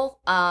knowledgeable,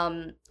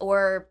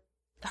 or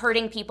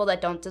hurting people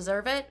that don't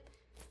deserve it.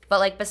 But,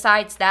 like,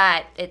 besides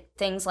that,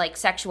 things like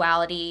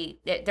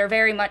sexuality, they're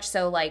very much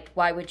so like,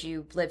 why would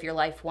you live your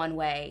life one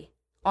way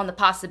on the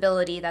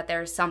possibility that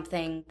there's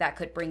something that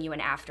could bring you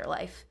an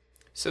afterlife?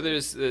 So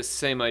there's the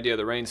same idea of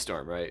the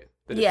rainstorm, right?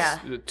 That Yeah.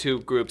 The two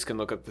groups can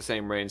look at the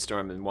same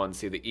rainstorm and one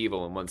see the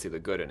evil and one see the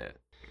good in it.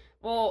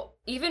 Well,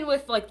 even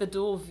with like the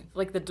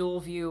dual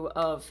view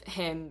of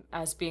him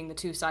as being the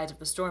two sides of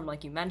the storm,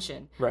 like you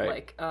mentioned, Right.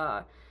 Like,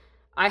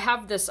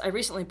 I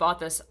recently bought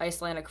this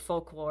Icelandic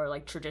folklore,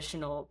 like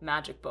traditional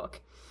magic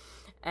book,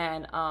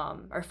 and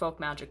or folk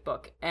magic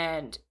book,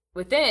 and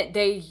within it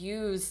they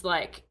use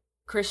like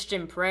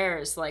Christian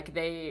prayers, like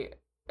they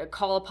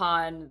call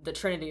upon the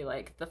Trinity,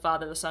 like the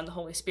Father, the Son, the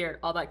Holy Spirit,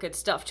 all that good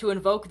stuff, to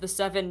invoke the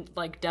 7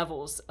 like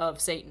devils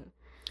of Satan.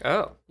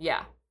 Oh.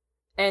 Yeah.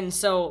 And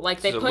so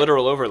like There's a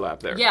literal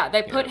overlap there. Yeah,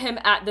 they put him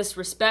at this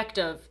respect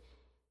of,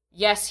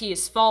 yes, he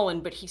is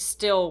fallen, but he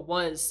still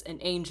was an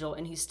angel,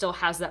 and he still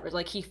has that,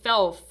 like, he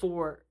fell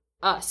for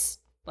us,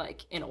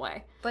 like, in a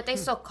way. But they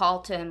still call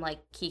to him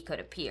like he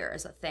could appear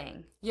as a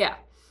thing. Yeah.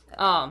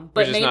 But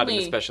Which is mainly, not an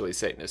especially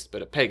Satanist,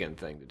 but a pagan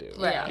thing to do.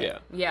 Right. Yeah.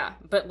 Yeah,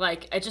 but,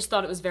 like, I just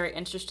thought it was very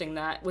interesting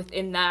that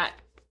within that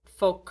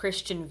folk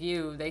Christian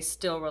view, they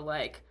still were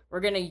like, we're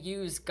going to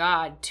use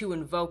God to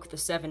invoke the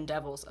 7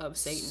 devils of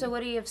Satan. So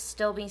would he have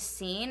still be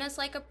seen as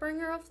like a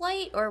bringer of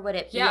light, or would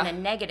it be Yeah. in a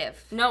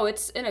negative? No,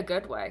 it's in a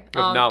good way.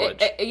 Of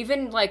knowledge.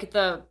 Even, like,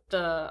 the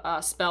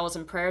spells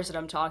and prayers that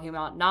I'm talking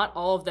about, not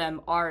all of them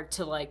are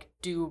to, like,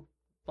 do,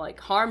 like,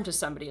 harm to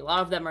somebody. A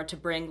lot of them are to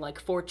bring, like,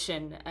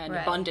 fortune and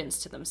Right.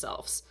 abundance to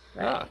themselves.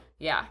 Ah,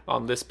 Yeah.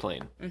 on this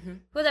plane.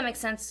 Well, that makes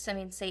sense. I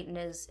mean, Satan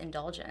is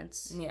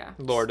indulgence. Yeah.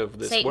 Lord of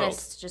this world.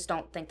 Satanists just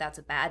don't think that's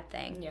a bad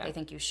thing. Yeah. They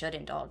think you should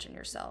indulge in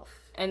yourself.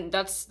 And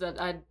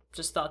I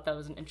just thought that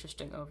was an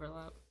interesting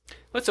overlap.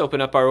 Let's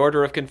open up our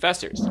order of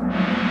confessors.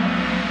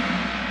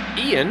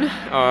 Ian,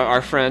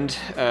 our friend,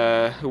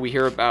 who we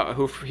hear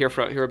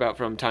about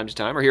from time to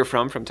time,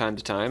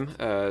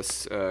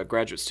 a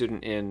graduate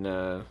student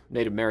in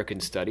Native American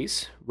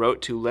Studies,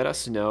 wrote to let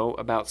us know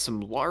about some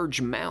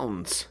large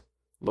mounds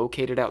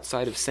located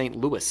outside of St.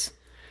 Louis.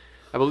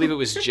 I believe it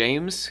was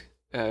James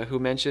who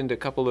mentioned a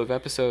couple of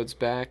episodes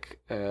back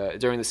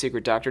during the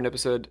Secret Doctrine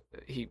episode.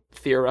 He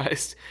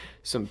theorized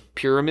some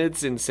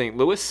pyramids in St.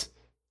 Louis.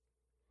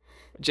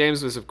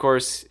 James was, of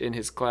course, in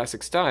his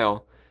classic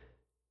style,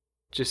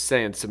 just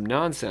saying some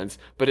nonsense,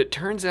 but it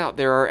turns out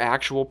there are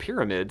actual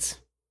pyramids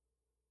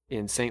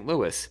in St.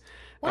 Louis.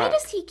 Why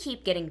does he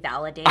keep getting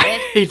validated?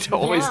 He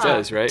always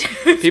does, right?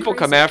 People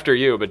come after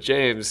you, but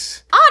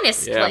James...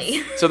 Honestly.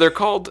 Yeah. So they're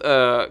called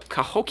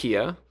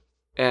Cahokia,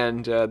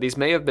 and these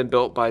may have been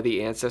built by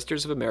the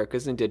ancestors of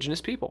America's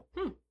indigenous people.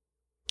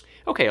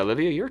 Okay,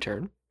 Olivia, your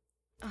turn.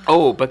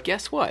 Oh, but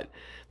guess what?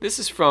 This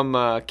is from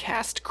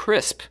Cast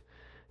Crisp,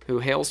 who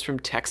hails from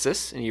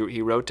Texas, and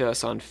he wrote to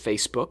us on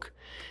Facebook,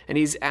 and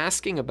he's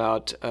asking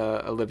about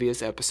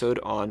Olivia's episode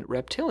on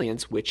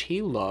reptilians, which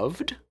he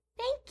loved.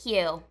 Thank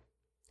you.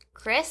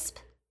 Crisp?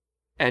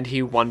 And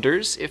he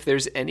wonders if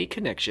there's any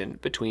connection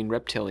between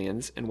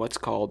reptilians and what's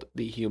called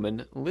the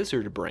human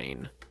lizard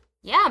brain.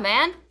 Yeah,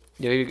 man.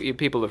 You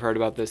people have heard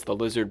about this. The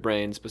lizard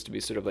brain is supposed to be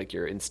sort of like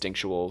your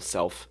instinctual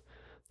self.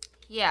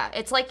 Yeah,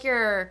 it's like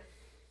the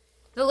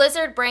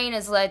lizard brain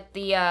is like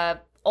the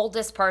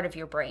oldest part of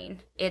your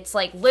brain. It's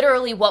like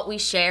literally what we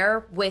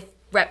share with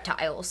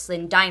reptiles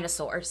and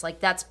dinosaurs.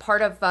 Like that's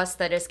part of us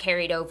that is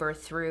carried over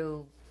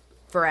through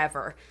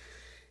forever.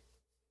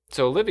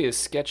 So Olivia's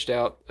sketched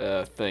out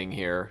a thing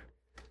here.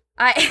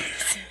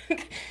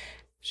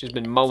 She's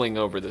been mulling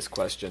over this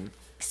question.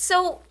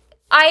 So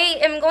I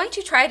am going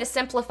to try to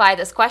simplify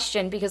this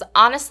question because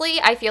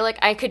honestly, I feel like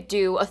I could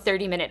do a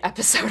 30-minute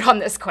episode on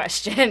this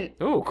question.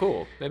 Oh,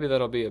 cool. Maybe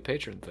that'll be a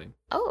patron thing.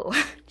 Oh,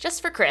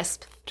 just for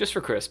Crisp. Just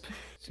for Crisp.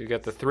 So you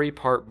got the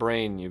 3-part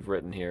brain you've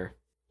written here.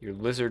 Your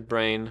lizard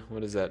brain,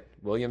 what is that?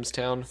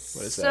 Williamstown?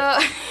 What is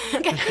that?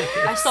 I'm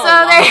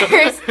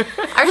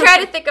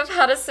trying to think of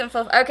how to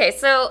simplify. Okay,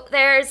 so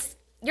there's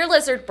your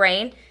lizard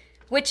brain,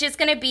 which is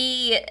going to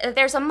be,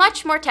 there's a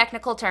much more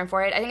technical term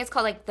for it. I think it's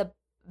called like the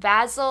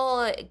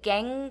basal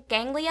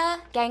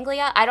ganglia.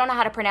 I don't know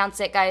how to pronounce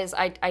it, guys.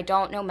 I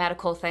don't know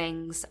medical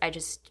things.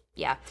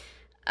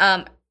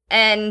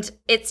 And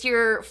it's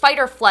your fight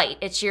or flight.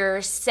 It's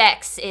your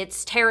sex.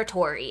 It's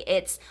territory.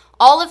 It's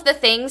all of the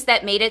things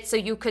that made it so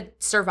you could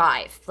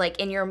survive, like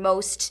in your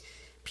most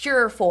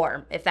pure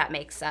form, if that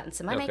makes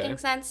sense. Am I making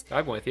sense?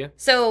 I'm with you.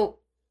 So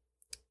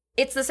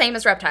it's the same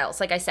as reptiles,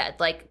 like I said.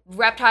 Like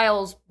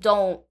reptiles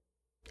don't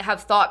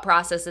have thought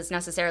processes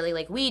necessarily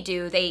like we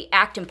do. They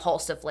act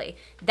impulsively.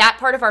 That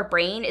part of our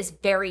brain is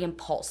very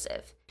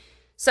impulsive.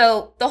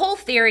 So the whole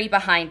theory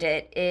behind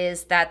it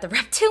is that the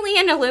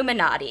reptilian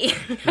Illuminati,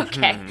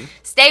 okay,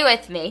 stay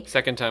with me.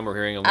 Second time we're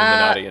hearing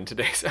Illuminati in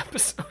today's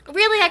episode.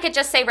 Really, I could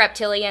just say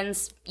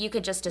reptilians. You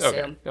could just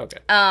assume. Okay.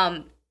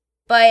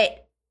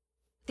 But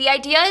the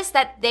idea is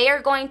that they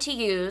are going to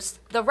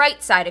use the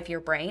right side of your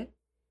brain,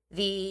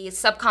 the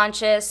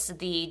subconscious,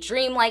 the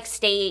dreamlike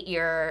state,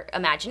 your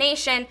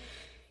imagination.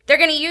 They're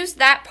going to use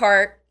that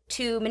part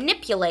to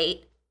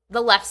manipulate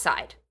the left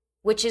side,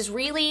 which is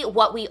really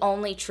what we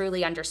only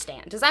truly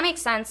understand. Does that make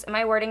sense? Am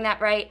I wording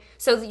that right?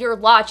 So your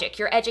logic,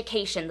 your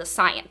education, the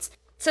science.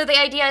 So the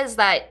idea is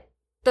that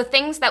the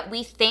things that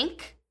we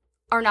think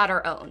are not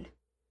our own.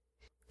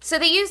 So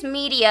they use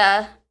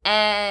media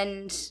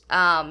and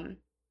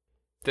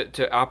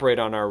to operate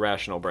on our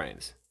rational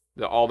brains.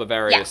 All the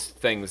various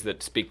things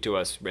that speak to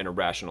us in a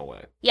rational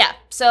way. Yeah,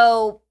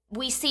 so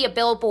we see a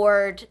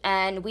billboard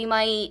and we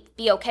might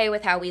be okay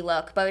with how we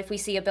look, but if we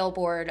see a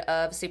billboard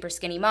of a super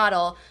skinny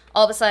model,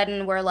 all of a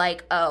sudden we're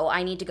like, oh,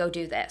 I need to go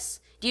do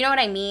this. Do you know what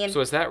I mean? So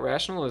is that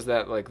rational or is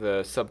that like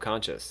the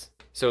subconscious?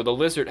 So how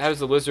does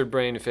the lizard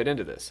brain fit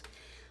into this?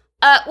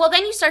 Well,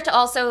 then you start to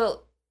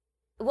also,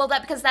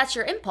 because that's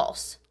your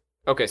impulse.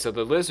 Okay, so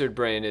the lizard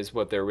brain is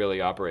what they're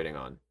really operating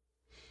on.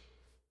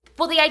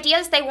 Well, the idea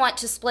is they want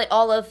to split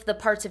all of the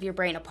parts of your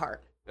brain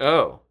apart.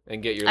 Oh,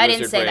 and get your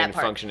lizard brain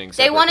functioning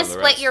separate. They want to from the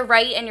split rest. your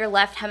right and your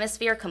left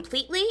hemisphere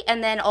completely,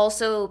 and then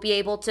also be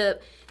able to...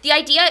 The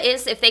idea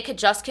is if they could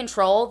just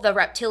control the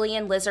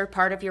reptilian lizard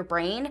part of your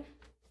brain,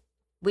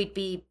 we'd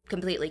be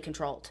completely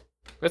controlled.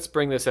 Let's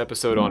bring this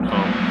episode on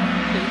home.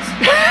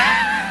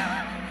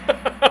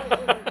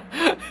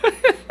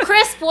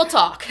 Crisp, we'll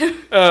talk.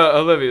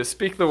 Olivia,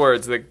 speak the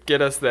words that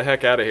get us the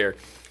heck out of here.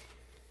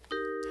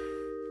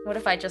 What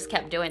if I just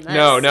kept doing this?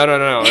 No.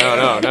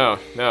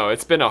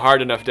 It's been a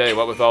hard enough day,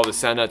 what with all the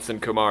Sanats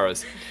and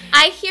Kumaras.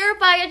 I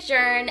hereby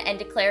adjourn and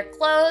declare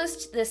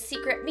closed the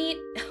secret meet.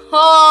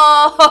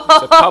 Oh!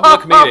 It's a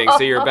public meeting,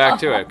 so you're back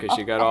to it, because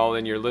you got all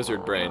in your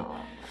lizard brain.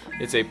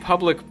 It's a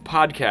public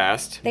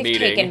podcast They've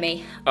meeting taken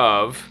me.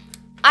 of...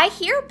 I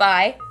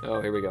hereby Oh,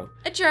 here we go.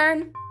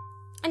 adjourn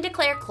and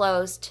declare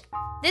closed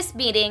this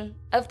meeting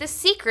of the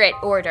secret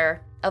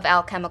order of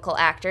alchemical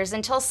actors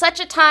until such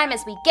a time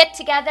as we get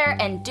together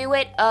and do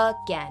it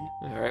again.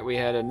 All right, we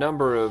had a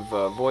number of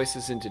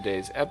voices in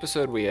today's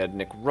episode. We had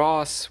Nick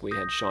Ross, we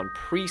had Sean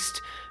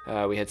Priest,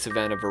 we had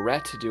Savannah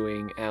Verrett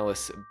doing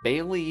Alice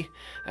Bailey.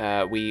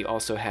 We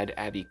also had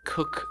Abby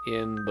Cook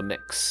in the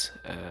mix.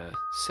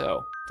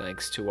 So,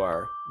 thanks to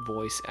our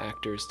voice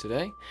actors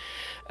today.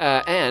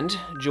 And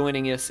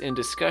joining us in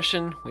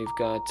discussion, we've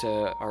got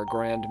our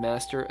Grand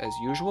Master, as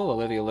usual,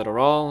 Olivia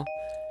Littoral.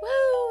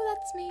 Woo,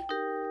 that's me.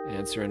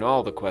 Answering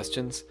all the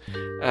questions.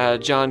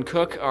 John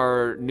Cook,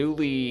 our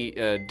newly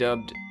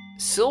dubbed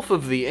Sylph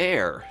of the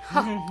Air.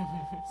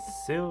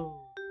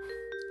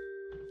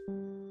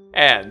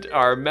 And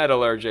our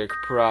metallurgic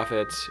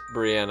prophet,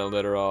 Brianna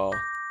Littoral.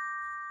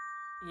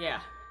 Yeah.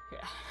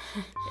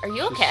 Are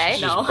you okay?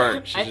 She's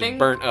burnt. She's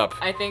burnt up.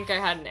 I think I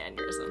had an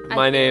aneurysm.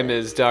 My name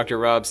is Dr.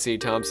 Rob C.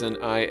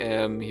 Thompson. I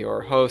am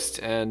your host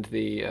and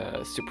the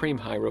Supreme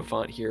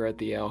Hierophant here at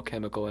the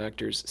Alchemical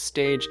Actors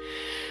stage.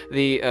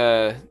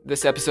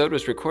 This episode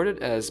was recorded,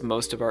 as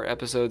most of our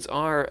episodes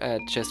are,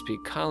 at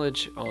Chesapeake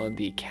College on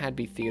the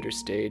Cadby Theater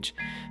stage.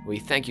 We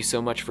thank you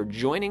so much for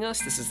joining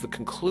us. This is the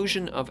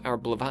conclusion of our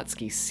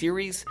Blavatsky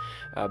series.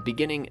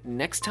 Beginning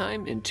next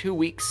time, in 2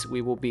 weeks,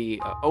 we will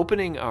be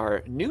opening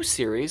our new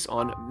series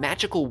on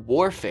magical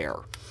warfare.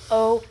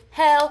 Oh,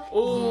 hell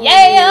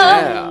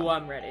yeah! Ooh,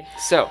 I'm ready.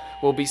 So,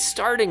 we'll be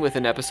starting with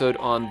an episode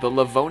on the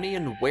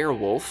Livonian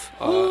werewolf,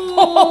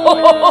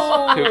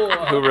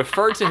 who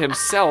referred to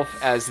himself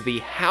as the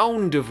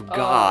Hound of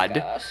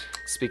God,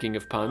 speaking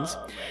of puns.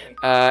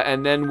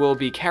 And then we'll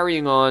be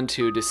carrying on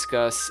to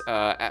discuss,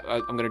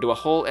 I'm going to do a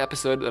whole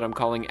episode that I'm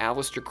calling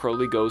Aleister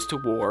Crowley Goes to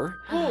War.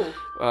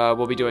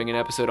 We'll be doing an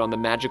episode on the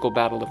magical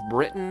battle of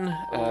Britain.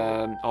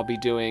 I'll be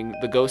doing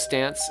the ghost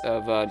dance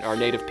of our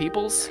native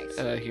peoples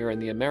here in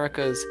the Americas.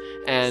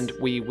 And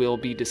we will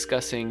be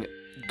discussing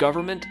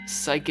government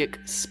psychic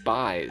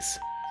spies.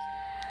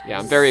 Yeah,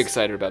 I'm very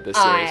excited about this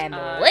series.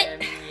 I'm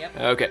lit. Yep.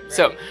 Okay,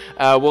 so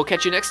we'll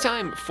catch you next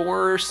time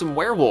for some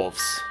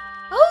werewolves.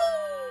 Ooh.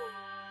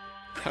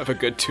 Have a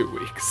good 2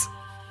 weeks.